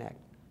even connect.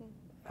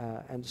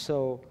 And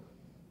so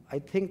I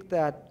think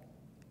that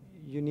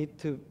you need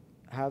to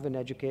have an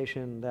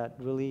education that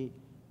really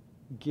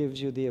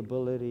gives you the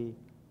ability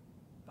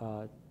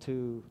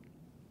to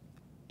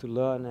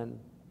learn, and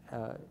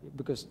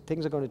because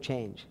things are going to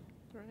change.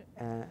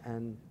 Right.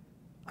 And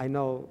I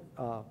know,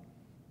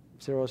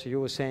 Cyril, so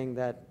you were saying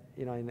that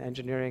in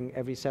engineering,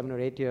 every 7 or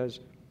 8 years,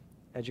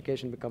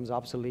 education becomes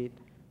obsolete.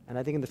 And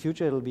I think in the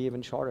future it'll be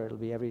even shorter. It'll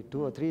be every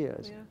 2 or 3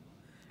 years. Yeah.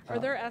 Are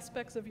there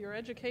aspects of your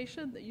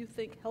education that you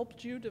think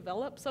helped you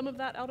develop some of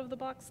that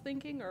out-of-the-box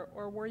thinking,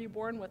 or were you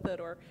born with it,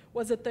 or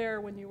was it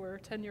there when you were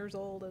 10 years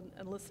old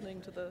and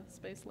listening to the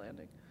space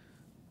landing?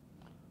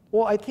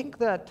 Well, I think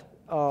that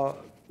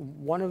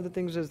one of the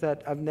things is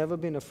that I've never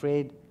been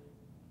afraid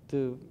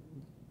to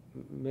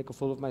make a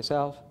fool of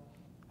myself.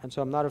 And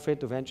so I'm not afraid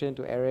to venture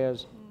into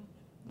areas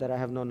that I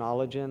have no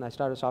knowledge in. I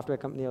started a software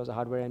company. I was a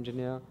hardware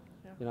engineer.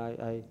 Yeah.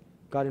 I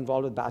got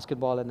involved with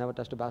basketball. I'd never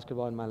touched a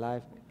basketball in my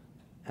life.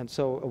 And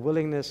so a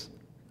willingness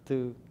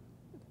to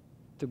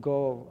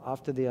go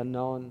after the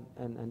unknown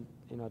and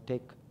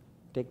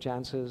take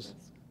chances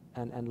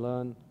and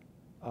learn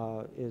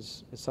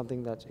is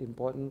something that's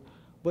important.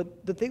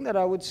 But the thing that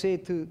I would say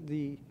to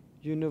the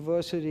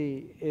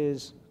university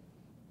is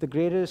the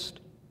greatest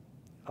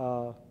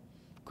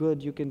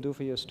good you can do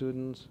for your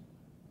students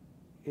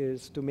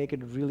is to make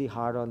it really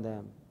hard on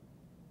them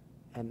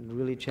and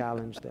really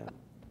challenge them.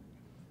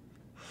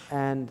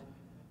 And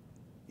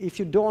if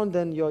you don't,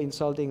 then you're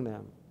insulting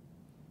them.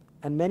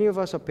 And many of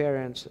us are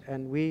parents,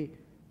 and we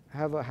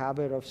have a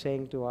habit of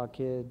saying to our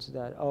kids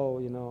that,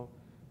 oh,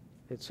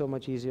 it's so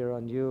much easier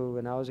on you.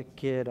 When I was a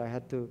kid, I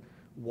had to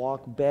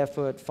walk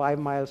barefoot 5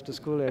 miles to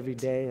school every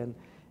day,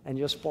 and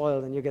you're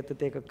spoiled, and you get to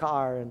take a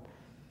car.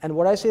 And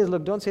what I say is,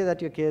 look, don't say that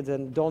to your kids,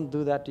 and don't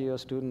do that to your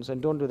students,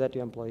 and don't do that to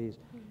your employees.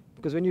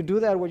 Because when you do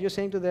that, what you're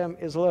saying to them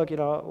is, look,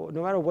 no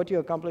matter what you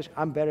accomplish,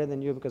 I'm better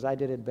than you because I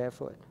did it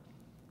barefoot.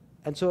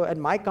 And so at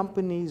my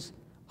companies,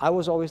 I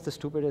was always the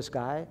stupidest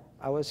guy.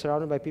 I was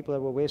surrounded by people that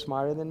were way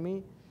smarter than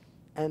me.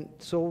 And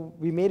so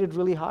we made it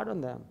really hard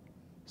on them.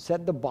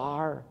 Set the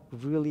bar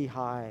really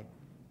high.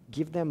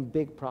 Give them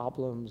big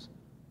problems.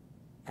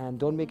 And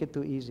don't make it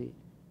too easy.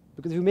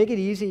 Because if you make it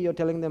easy, you're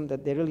telling them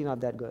that they're really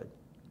not that good.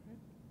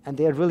 And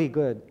they're really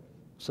good.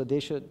 So you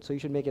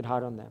should make it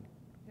hard on them.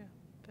 Yeah,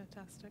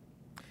 fantastic.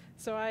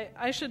 So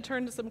I should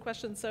turn to some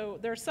questions. So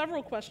there are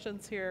several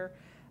questions here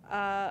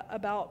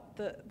about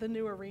the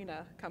new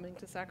arena coming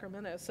to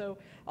Sacramento. So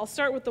I'll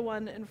start with the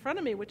one in front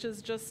of me, which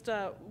is just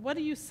what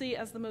do you see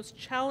as the most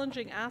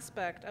challenging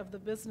aspect of the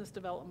business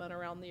development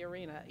around the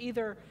arena,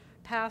 either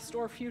past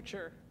or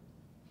future?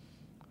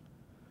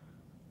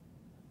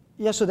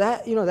 Yeah, so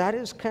that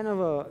is kind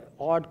of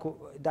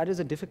that is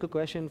a difficult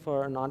question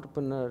for an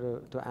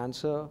entrepreneur to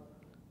answer,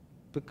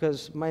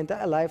 because my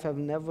entire life I've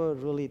never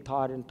really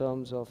thought in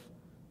terms of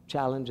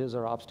challenges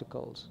or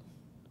obstacles.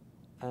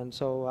 And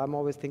so I'm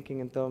always thinking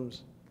in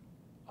terms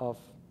of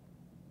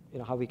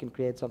how we can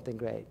create something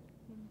great.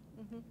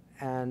 Mm-hmm.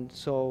 And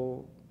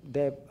so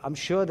I'm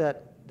sure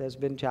that there's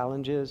been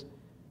challenges,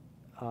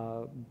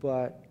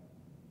 but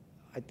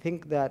I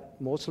think that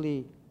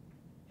mostly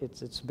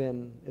it's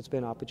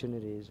been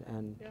opportunities.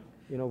 And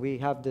we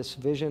have this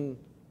vision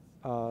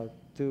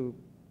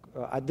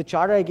the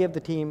charter I gave the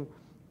team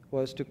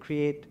was to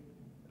create,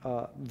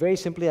 very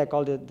simply I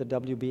called it the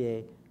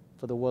WBA,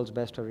 for the world's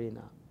best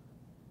arena.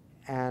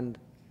 And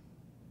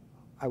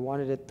I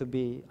wanted it to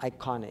be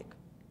iconic.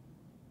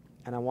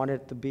 And I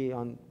wanted it to be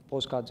on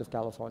postcards of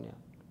California.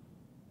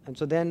 And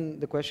so then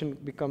the question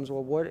becomes,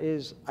 well, what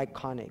is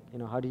iconic?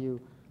 How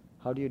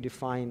do you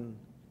define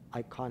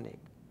iconic?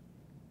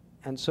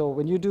 And so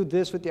when you do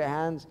this with your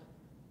hands,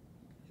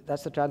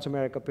 that's the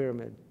Transamerica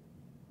Pyramid.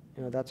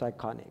 That's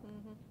iconic.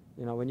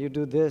 Mm-hmm. When you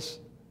do this,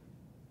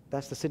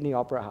 that's the Sydney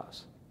Opera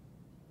House.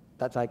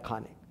 That's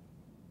iconic.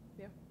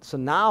 Yeah. So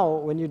now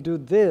when you do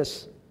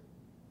this,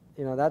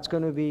 that's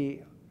going to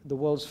be the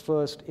world's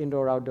first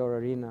indoor-outdoor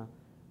arena.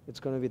 It's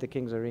going to be the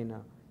King's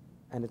Arena.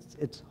 And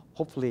it's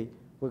hopefully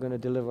we're going to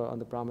deliver on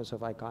the promise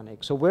of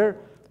iconic. So we're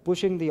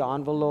pushing the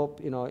envelope,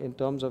 in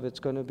terms of it's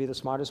going to be the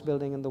smartest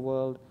building in the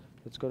world.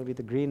 It's going to be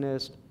the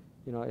greenest.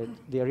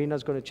 The arena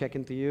is going to check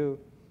into you.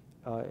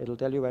 It'll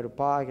tell you where to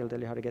park. It'll tell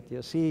you how to get to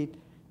your seat.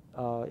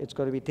 It's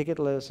going to be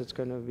ticketless. It's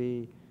going to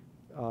be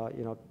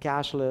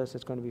cashless.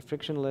 It's going to be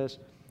frictionless.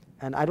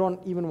 And I don't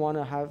even want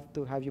to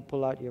have you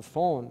pull out your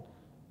phone.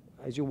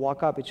 As you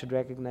walk up, it should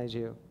recognize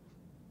you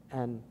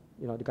and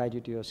to guide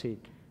you to your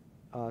seat.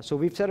 So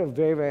we've set a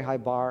very, very high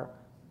bar,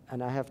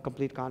 and I have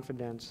complete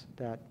confidence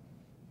that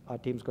our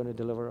team's going to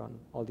deliver on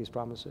all these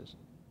promises.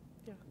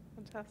 Yeah,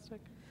 fantastic.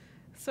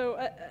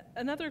 So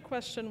another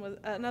person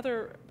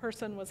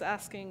was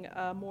asking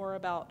more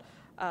about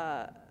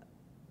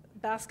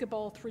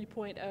basketball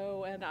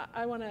 3.0, and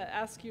I want to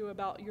ask you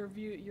about your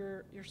view,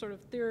 your sort of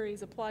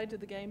theories applied to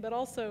the game, but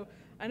also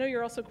I know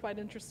you're also quite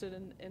interested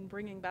in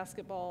bringing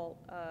basketball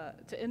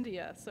to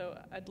India, so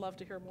I'd love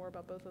to hear more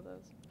about both of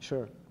those.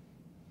 Sure.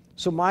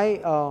 So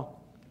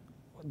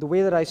the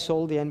way that I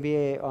sold the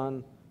NBA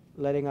on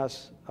letting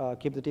us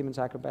keep the team in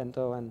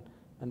Sacramento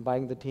and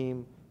buying the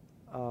team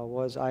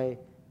was I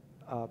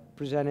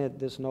presented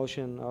this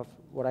notion of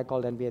what I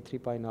called NBA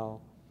 3.0,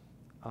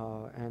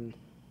 and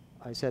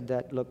I said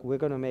that, look, we're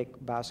going to make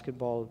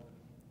basketball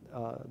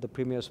the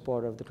premier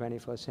sport of the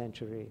 21st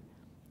century.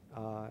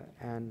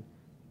 And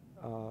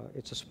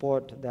it's a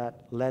sport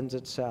that lends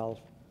itself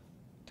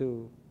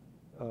to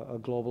a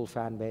global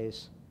fan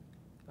base.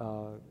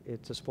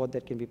 It's a sport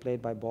that can be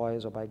played by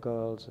boys or by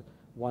girls,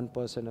 one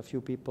person, a few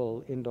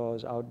people,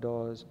 indoors,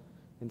 outdoors,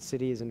 in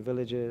cities and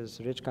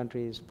villages, rich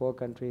countries, poor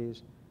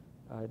countries.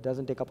 It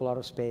doesn't take up a lot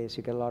of space.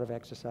 You get a lot of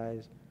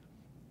exercise.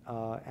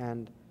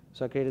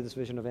 So I created this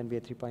vision of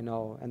NBA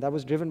 3.0, and that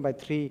was driven by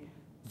 3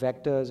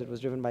 vectors. It was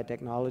driven by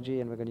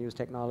technology, and we're going to use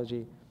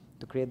technology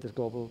to create this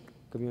global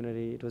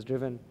community. It was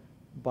driven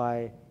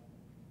by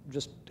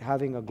just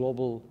having a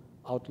global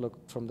outlook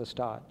from the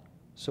start.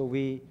 So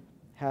we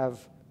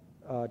have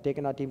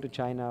taken our team to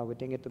China. We're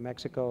taking it to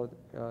Mexico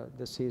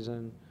this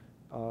season.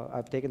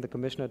 I've taken the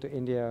commissioner to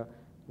India,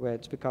 where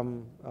it's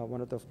become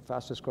one of the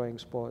fastest growing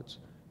sports.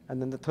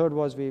 And then the third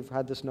was we've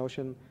had this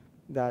notion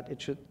that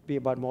it should be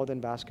about more than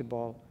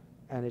basketball,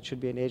 and it should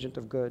be an agent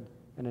of good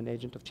and an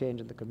agent of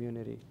change in the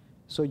community.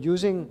 So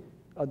using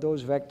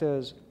those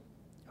vectors,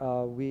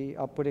 we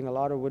are putting a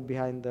lot of wood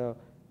behind the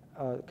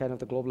kind of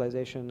the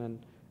globalization and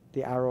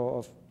the arrow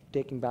of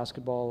taking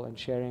basketball and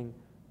sharing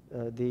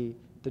the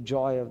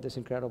joy of this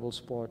incredible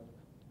sport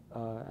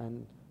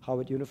and how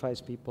it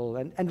unifies people.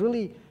 And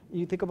really,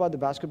 you think about the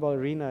basketball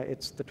arena,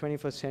 it's the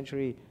 21st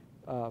century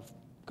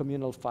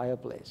communal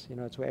fireplace.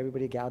 It's where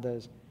everybody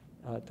gathers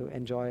to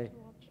enjoy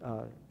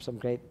some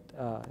great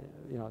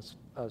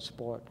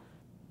sport.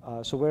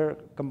 So we're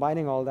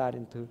combining all that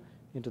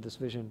into this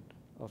vision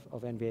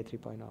of NBA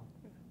 3.0.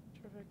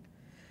 Terrific.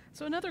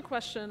 So another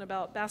question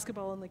about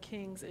basketball and the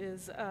Kings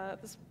is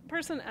this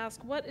person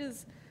asked, what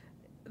is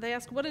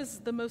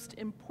the most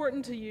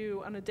important to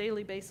you on a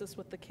daily basis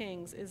with the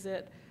Kings? Is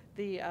it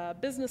the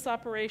business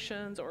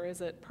operations, or is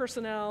it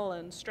personnel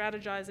and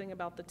strategizing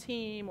about the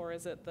team, or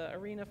is it the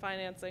arena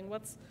financing?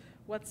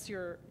 What's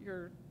your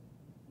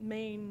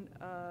main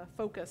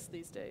focus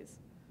these days?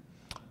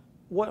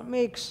 What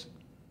makes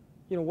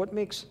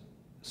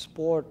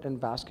sport and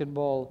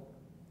basketball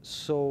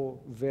so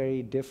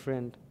very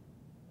different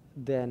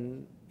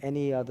than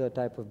any other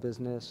type of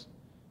business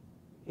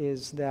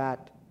is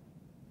that,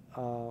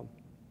 well,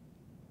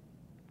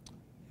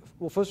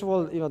 first of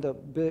all, the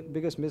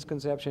biggest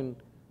misconception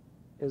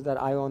is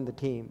that I own the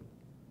team.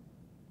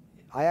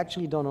 I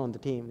actually don't own the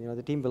team.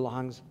 The team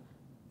belongs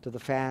to the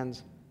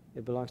fans,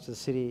 it belongs to the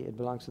city, it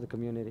belongs to the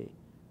community.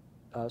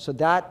 So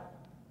that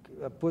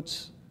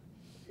puts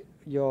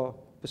your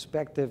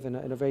perspective in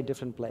a very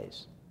different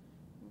place.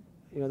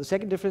 The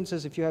second difference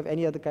is if you have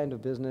any other kind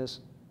of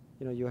business,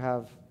 you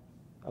have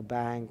a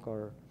bank,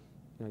 or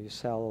you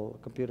sell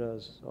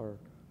computers, or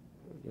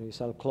you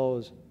sell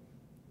clothes,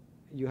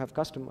 you have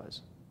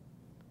customers.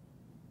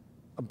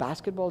 A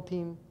basketball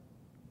team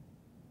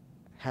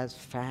has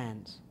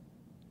fans.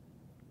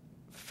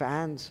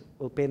 Fans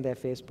will paint their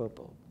face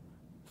purple.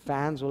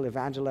 Fans will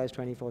evangelize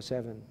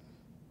 24/7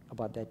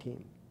 about their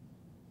team.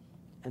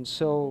 And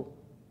so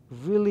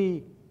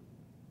really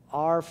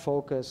our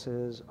focus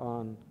is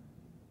on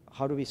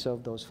how do we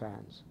serve those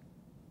fans?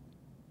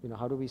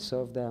 How do we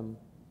serve them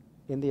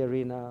in the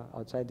arena,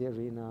 outside the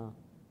arena,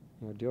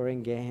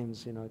 during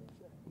games,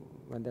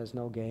 when there's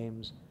no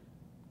games,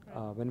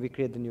 when we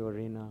create the new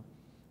arena.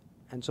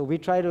 And so we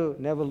try to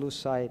never lose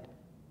sight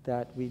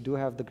that we do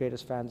have the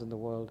greatest fans in the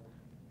world,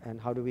 and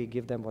how do we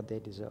give them what they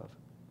deserve.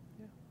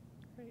 Yeah,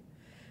 great.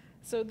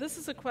 So this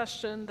is a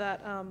question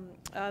that,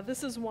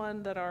 this is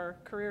one that our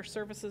career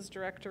services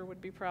director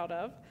would be proud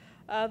of.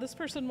 This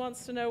person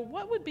wants to know,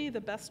 what would be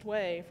the best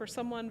way for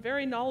someone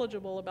very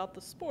knowledgeable about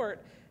the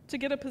sport to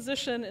get a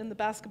position in the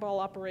basketball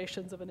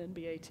operations of an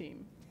NBA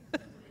team?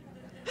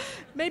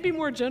 Maybe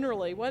more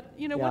generally, what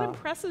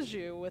impresses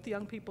you with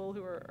young people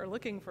who are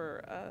looking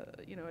for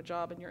a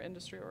job in your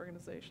industry or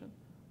organization?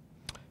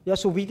 Yeah,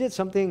 so we did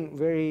something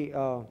very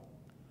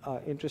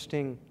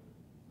interesting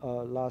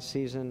last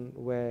season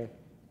where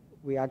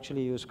we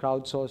actually used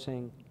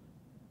crowdsourcing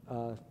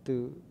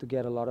to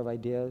get a lot of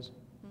ideas.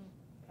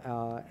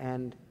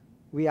 And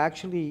we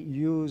actually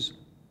use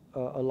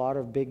a lot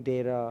of big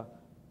data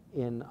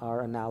in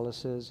our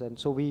analysis. And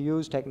so we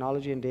use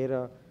technology and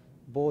data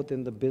both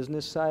in the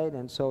business side.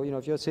 And so,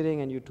 if you're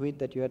sitting and you tweet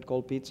that you had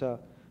cold pizza,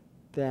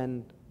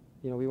 then,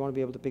 we want to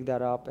be able to pick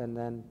that up and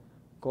then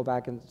go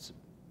back and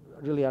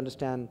really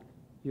understand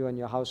you and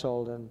your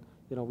household. And,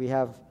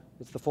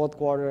 it's the fourth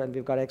quarter and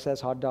we've got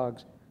excess hot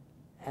dogs.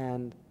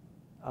 And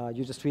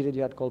you just tweeted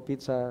you had cold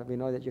pizza. We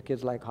know that your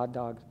kids like hot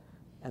dogs.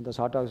 And those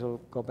hot dogs will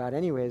go bad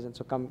anyways. And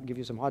so come give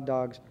you some hot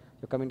dogs.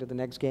 You're coming to the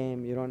next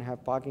game. You don't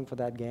have parking for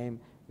that game.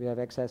 We have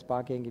excess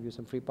parking, give you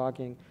some free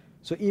parking.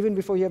 So even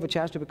before you have a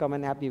chance to become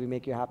unhappy, we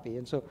make you happy.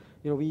 And so,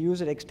 we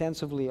use it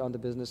extensively on the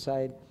business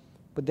side.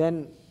 But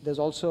then there's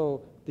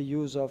also the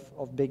use of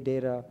big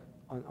data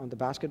on the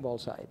basketball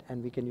side,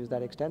 and we can use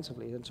that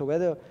extensively. And so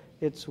whether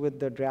it's with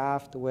the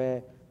draft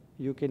where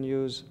you can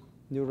use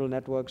neural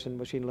networks and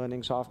machine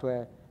learning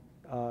software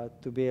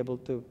to be able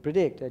to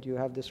predict that you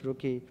have this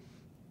rookie.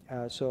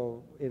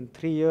 So in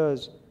 3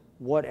 years,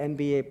 what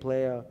NBA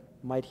player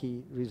might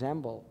he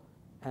resemble?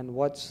 And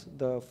what's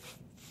the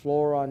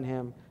floor on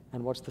him?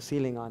 And what's the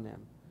ceiling on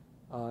him?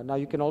 Now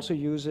you can also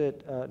use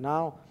it.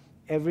 Now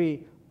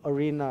every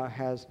arena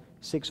has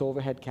 6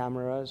 overhead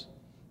cameras.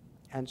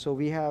 And so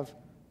we have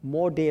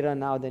more data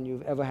now than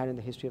you've ever had in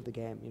the history of the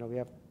game. We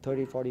have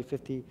 30, 40,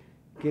 50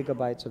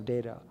 gigabytes of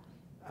data.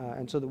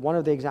 And so one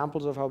of the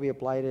examples of how we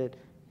applied it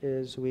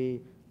is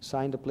we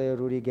signed the player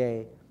Rudy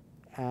Gay.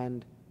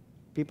 And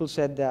people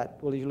said that,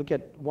 well, if you look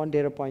at one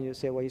data point, you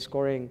say, well, he's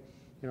scoring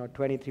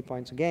 23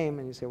 points a game.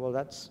 And you say, well,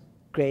 that's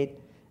great.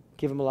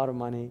 Give him a lot of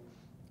money.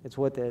 It's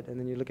worth it. And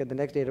then you look at the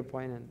next data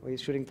point, and well,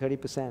 he's shooting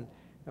 30%.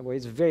 And well,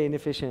 he's very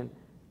inefficient.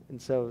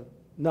 And so,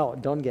 no,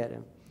 don't get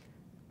him.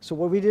 So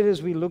what we did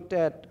is we looked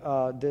at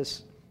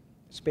this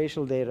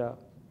spatial data,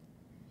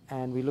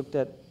 and we looked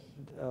at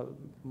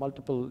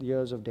multiple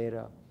years of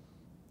data.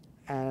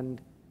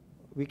 And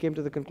we came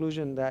to the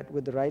conclusion that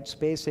with the right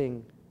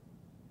spacing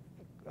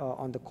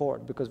on the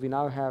court, because we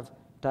now have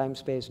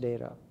time-space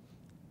data,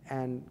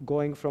 and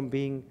going from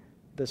being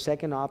the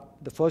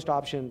first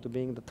option to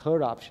being the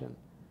third option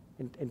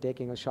in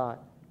taking a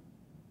shot,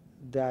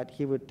 that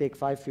he would take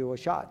 5 fewer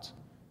shots.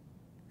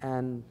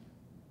 And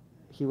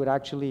he would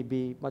actually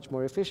be much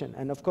more efficient.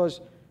 And of course,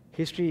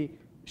 history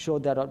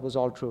showed that it was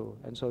all true.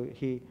 And so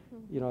he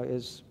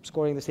is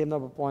scoring the same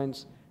number of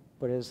points,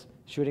 but his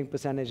shooting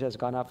percentage has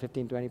gone up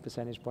 15, 20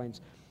 percentage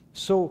points.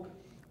 So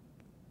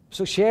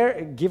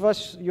give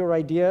us your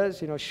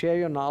ideas, share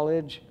your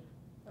knowledge,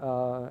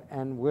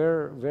 and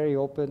we're very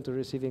open to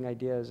receiving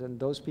ideas. And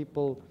those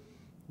people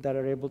that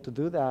are able to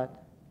do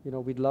that,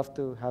 we'd love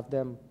to have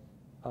them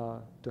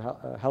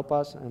to help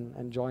us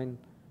and join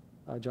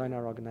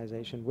our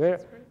organization. We're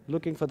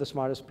looking for the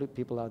smartest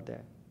people out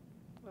there.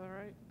 All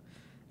right.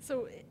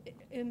 So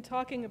in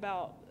talking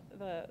about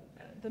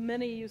the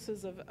many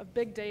uses of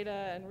big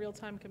data and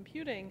real-time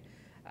computing,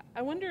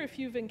 I wonder if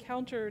you've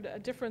encountered a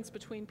difference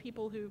between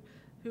people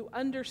who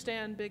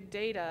understand big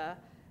data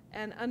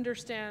and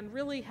understand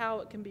really how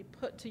it can be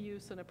put to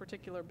use in a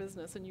particular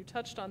business. And you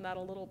touched on that a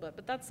little bit,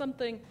 but that's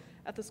something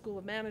at the School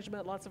of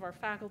Management, lots of our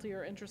faculty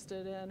are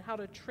interested in, how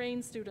to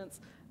train students,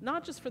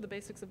 not just for the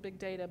basics of big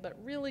data, but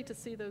really to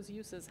see those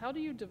uses. How do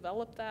you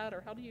develop that,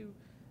 or how do you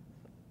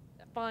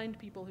find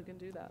people who can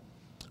do that?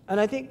 And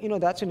I think,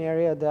 that's an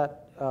area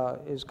that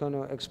is going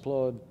to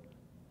explode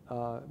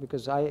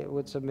because I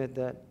would submit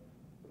that,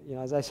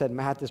 as I said,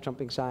 math is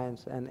trumping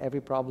science, and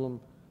every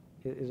problem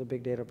is a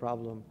big data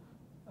problem.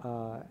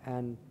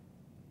 And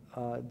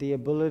the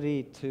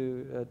ability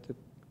to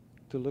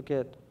look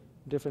at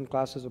different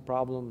classes of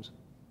problems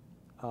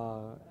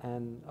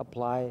and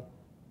apply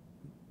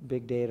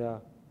big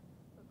data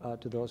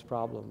to those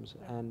problems.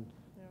 And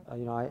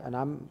and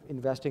I'm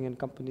investing in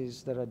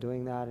companies that are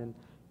doing that. And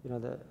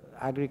the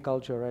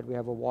agriculture, right? We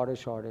have a water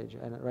shortage,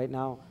 and right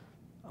now,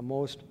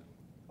 most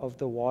of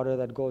the water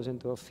that goes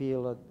into a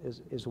field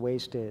is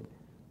wasted.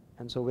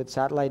 And so with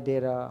satellite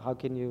data, how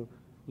can you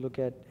look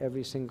at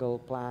every single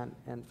plant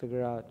and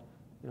figure out,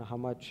 how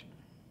much,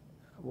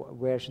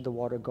 where should the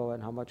water go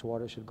and how much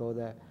water should go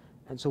there.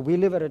 And so we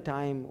live at a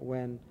time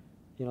when,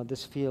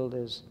 this field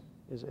is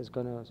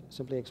going to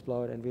simply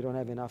explode, and we don't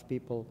have enough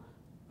people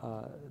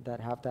that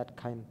have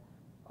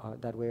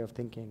that way of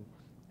thinking.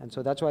 And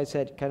so that's why I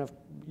said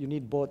you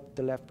need both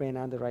the left brain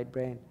and the right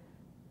brain,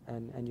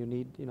 and you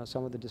need,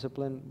 some of the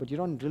discipline, but you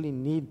don't really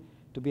need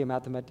to be a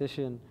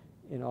mathematician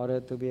in order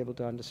to be able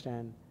to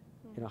understand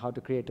how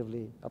to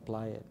creatively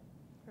apply it.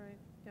 Right,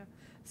 yeah.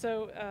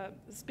 So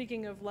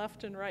speaking of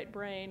left and right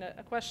brain,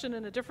 a question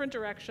in a different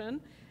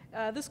direction.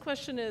 This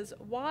question is,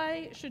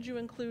 why should you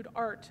include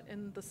art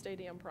in the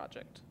stadium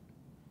project?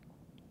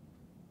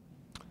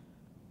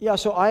 Yeah,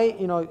 so I,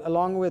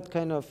 along with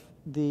kind of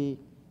the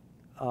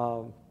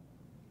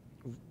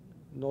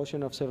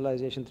notion of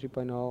Civilization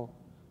 3.0,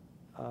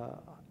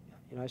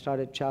 I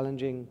started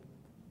challenging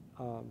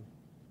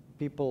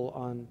people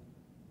on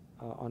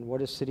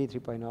what is City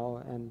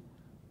 3.0, and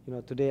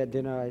today at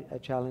dinner I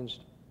challenged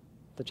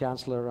the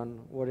chancellor on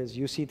what is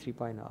UC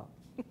 3.0.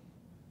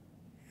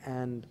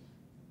 And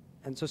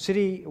And so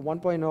City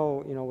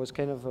 1.0, was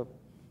kind of a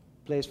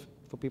place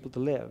for people to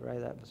live, right?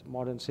 That was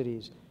modern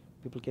cities.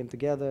 People came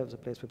together. It was a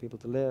place for people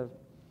to live.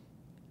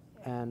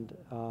 And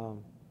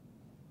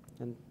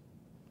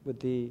with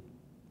the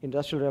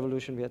Industrial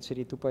Revolution, we had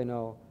City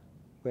 2.0,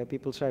 where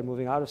people started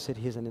moving out of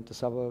cities and into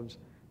suburbs,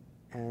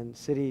 and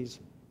cities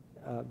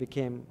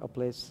became a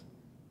place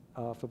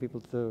for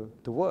people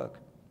to work.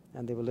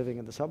 And they were living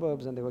in the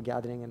suburbs, and they were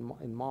gathering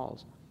in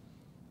malls.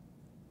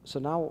 So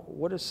now,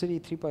 what does City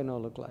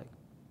 3.0 look like?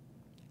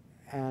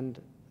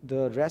 And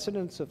the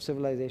residents of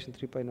Civilization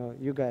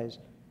 3.0, you guys,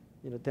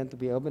 tend to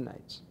be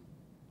urbanites.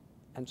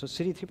 And so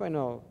City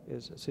 3.0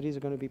 is, cities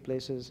are going to be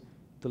places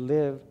to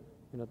live,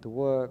 to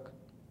work,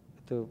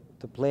 to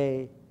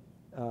play,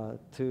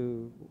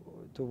 to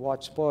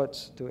watch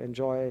sports, to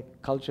enjoy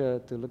culture,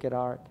 to look at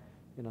art,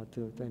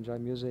 to enjoy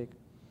music.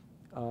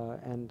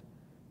 And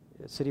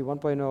City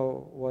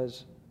 1.0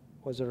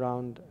 was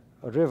around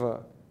a river.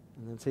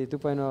 And then City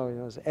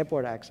 2.0, is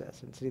airport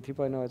access. And City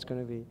 3.0, it's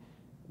going to be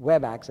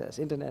web access,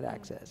 internet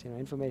access,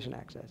 information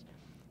access.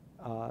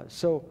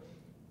 So,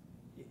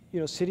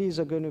 cities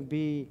are going to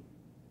be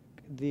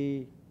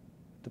the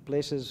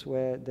places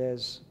where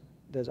there's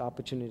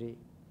opportunity,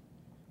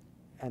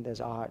 and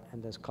there's art,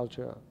 and there's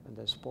culture, and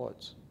there's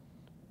sports.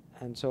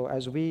 And so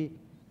as we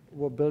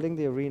were building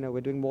the arena,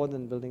 we're doing more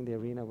than building the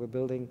arena, we're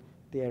building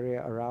the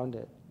area around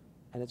it.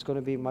 And it's going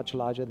to be much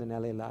larger than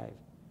LA Live.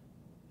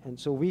 And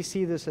so we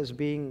see this as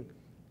being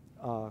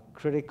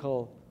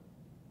critical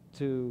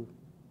to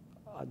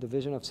the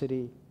vision of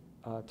City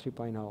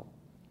 3.0.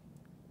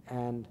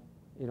 And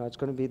it's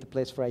going to be the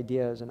place for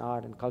ideas and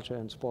art and culture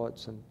and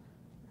sports and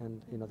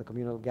the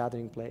communal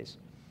gathering place.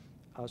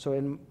 So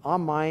in our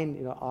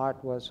mind,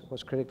 art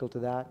was critical to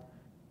that.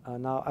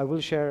 Now I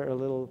will share a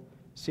little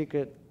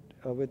secret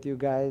with you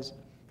guys,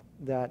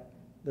 that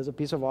there's a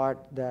piece of art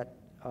that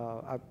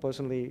I've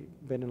personally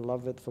been in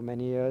love with for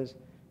many years.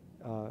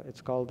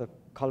 It's called The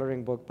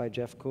Coloring Book by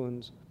Jeff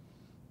Koons.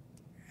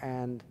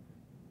 And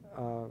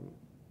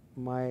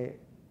my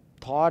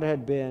thought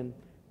had been,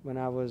 when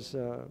I was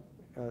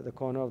the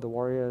corner of the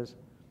Warriors,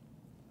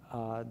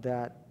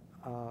 that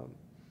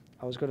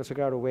I was going to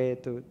figure out a way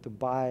to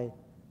buy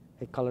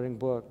a coloring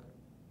book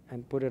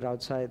and put it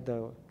outside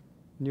the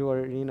new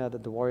arena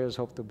that the Warriors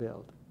hope to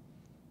build.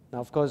 Now,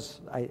 of course,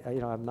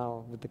 I'm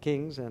now with the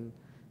Kings, and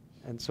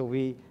so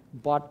we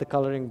bought the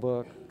coloring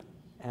book,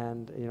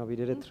 and we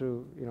did it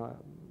through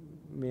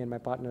me and my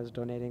partners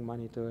donating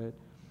money to it,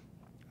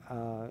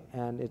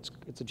 and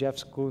it's a Jeff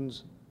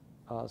Koons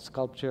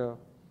sculpture.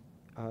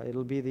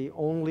 It'll be the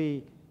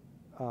only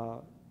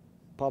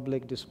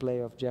public display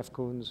of Jeff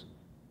Koons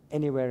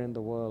anywhere in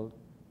the world,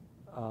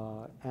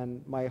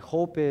 and my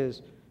hope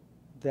is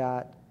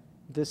that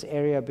this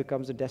area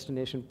becomes a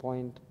destination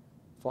point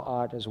for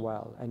art as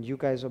well. And you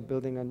guys are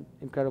building an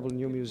incredible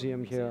new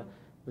museum here,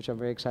 which I'm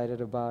very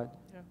excited about.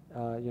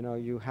 Yeah.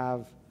 You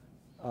have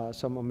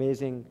some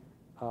amazing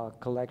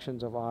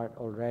collections of art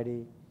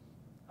already.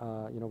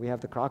 We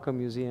have the Crocker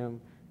Museum,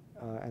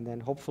 and then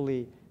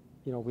hopefully,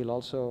 we'll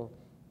also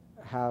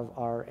have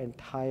our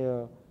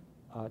entire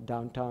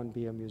downtown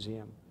be a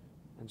museum.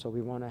 And so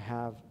we want to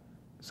have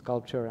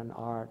sculpture and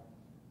art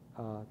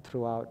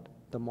throughout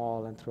the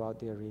mall and throughout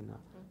the arena.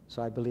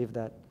 So I believe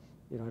that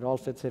it all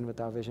fits in with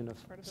our vision of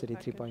City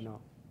 3.0.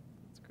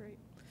 That's great.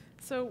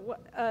 So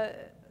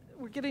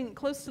we're getting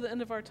close to the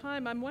end of our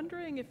time. I'm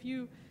wondering if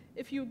you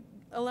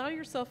allow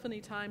yourself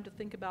any time to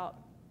think about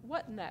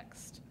what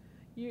next.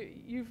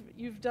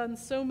 You've done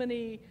so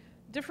many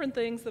different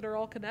things that are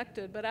all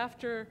connected, but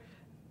after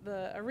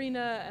the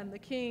arena and the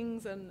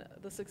Kings and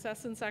the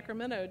success in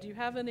Sacramento, do you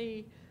have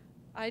any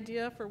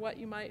idea for what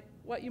you might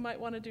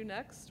want to do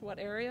next? What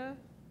area?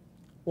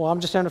 Well,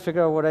 I'm just trying to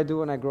figure out what I do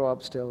when I grow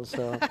up still.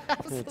 So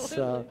it's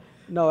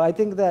no, I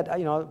think that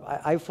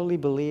I fully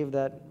believe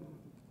that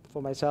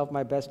for myself,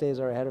 my best days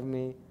are ahead of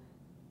me,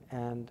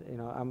 and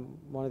I'm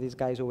one of these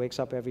guys who wakes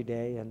up every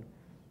day and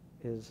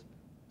is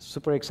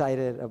super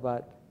excited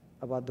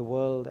about the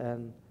world,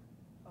 and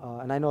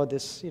I know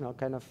this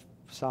kind of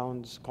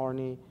sounds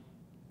corny,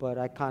 but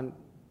I can't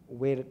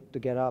wait to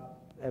get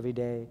up every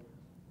day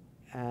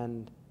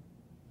and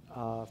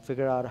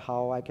figure out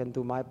how I can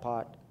do my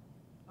part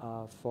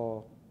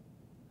for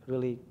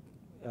really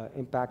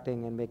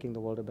impacting and making the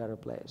world a better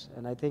place.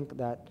 And I think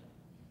that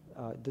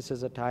this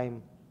is a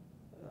time,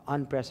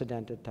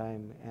 unprecedented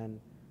time, and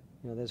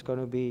there's going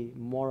to be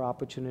more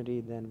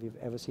opportunity than we've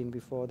ever seen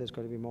before. There's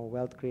going to be more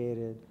wealth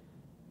created.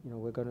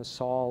 We're going to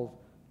solve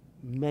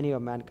many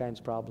of mankind's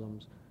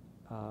problems,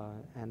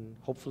 and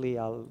hopefully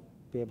I'll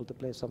be able to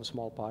play some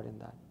small part in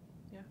that.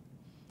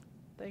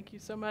 Thank you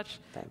so much.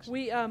 Thanks.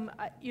 We,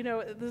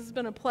 this has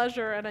been a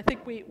pleasure, and I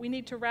think we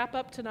need to wrap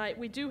up tonight.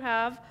 We do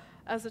have,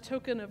 as a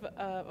token of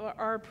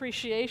our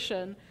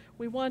appreciation,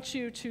 we want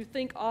you to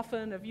think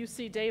often of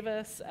UC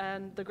Davis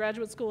and the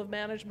Graduate School of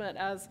Management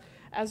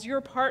as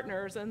your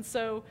partners. And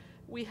so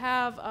we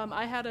have,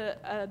 I had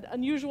an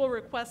unusual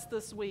request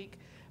this week.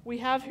 We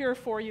have here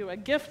for you a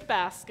gift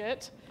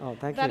basket. Oh,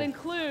 thank you. That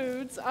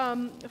includes,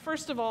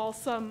 first of all,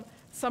 some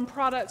some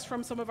products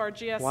from some of our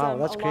GSM Wow,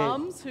 that's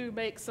alums who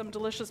make some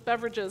delicious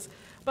beverages.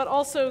 But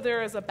also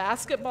there is a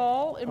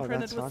basketball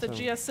imprinted with the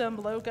awesome.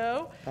 GSM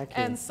logo Thank you.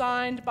 and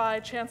signed by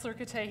Chancellor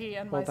Katehi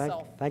and Well,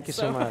 myself. thank you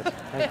so much.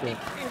 Thank you.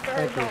 Thank you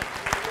very Thank you. much.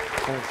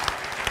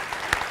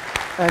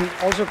 Thanks. And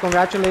also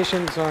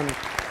congratulations on,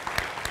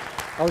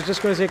 I was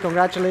just going to say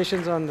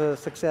congratulations on the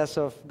success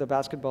of the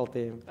basketball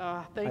team. Thank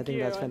you. I think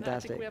that's And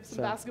fantastic. I think we have some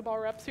So, basketball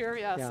reps here.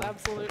 Yes, yeah,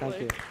 absolutely. Thank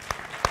you.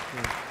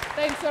 Yeah.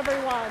 Thanks,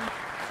 everyone.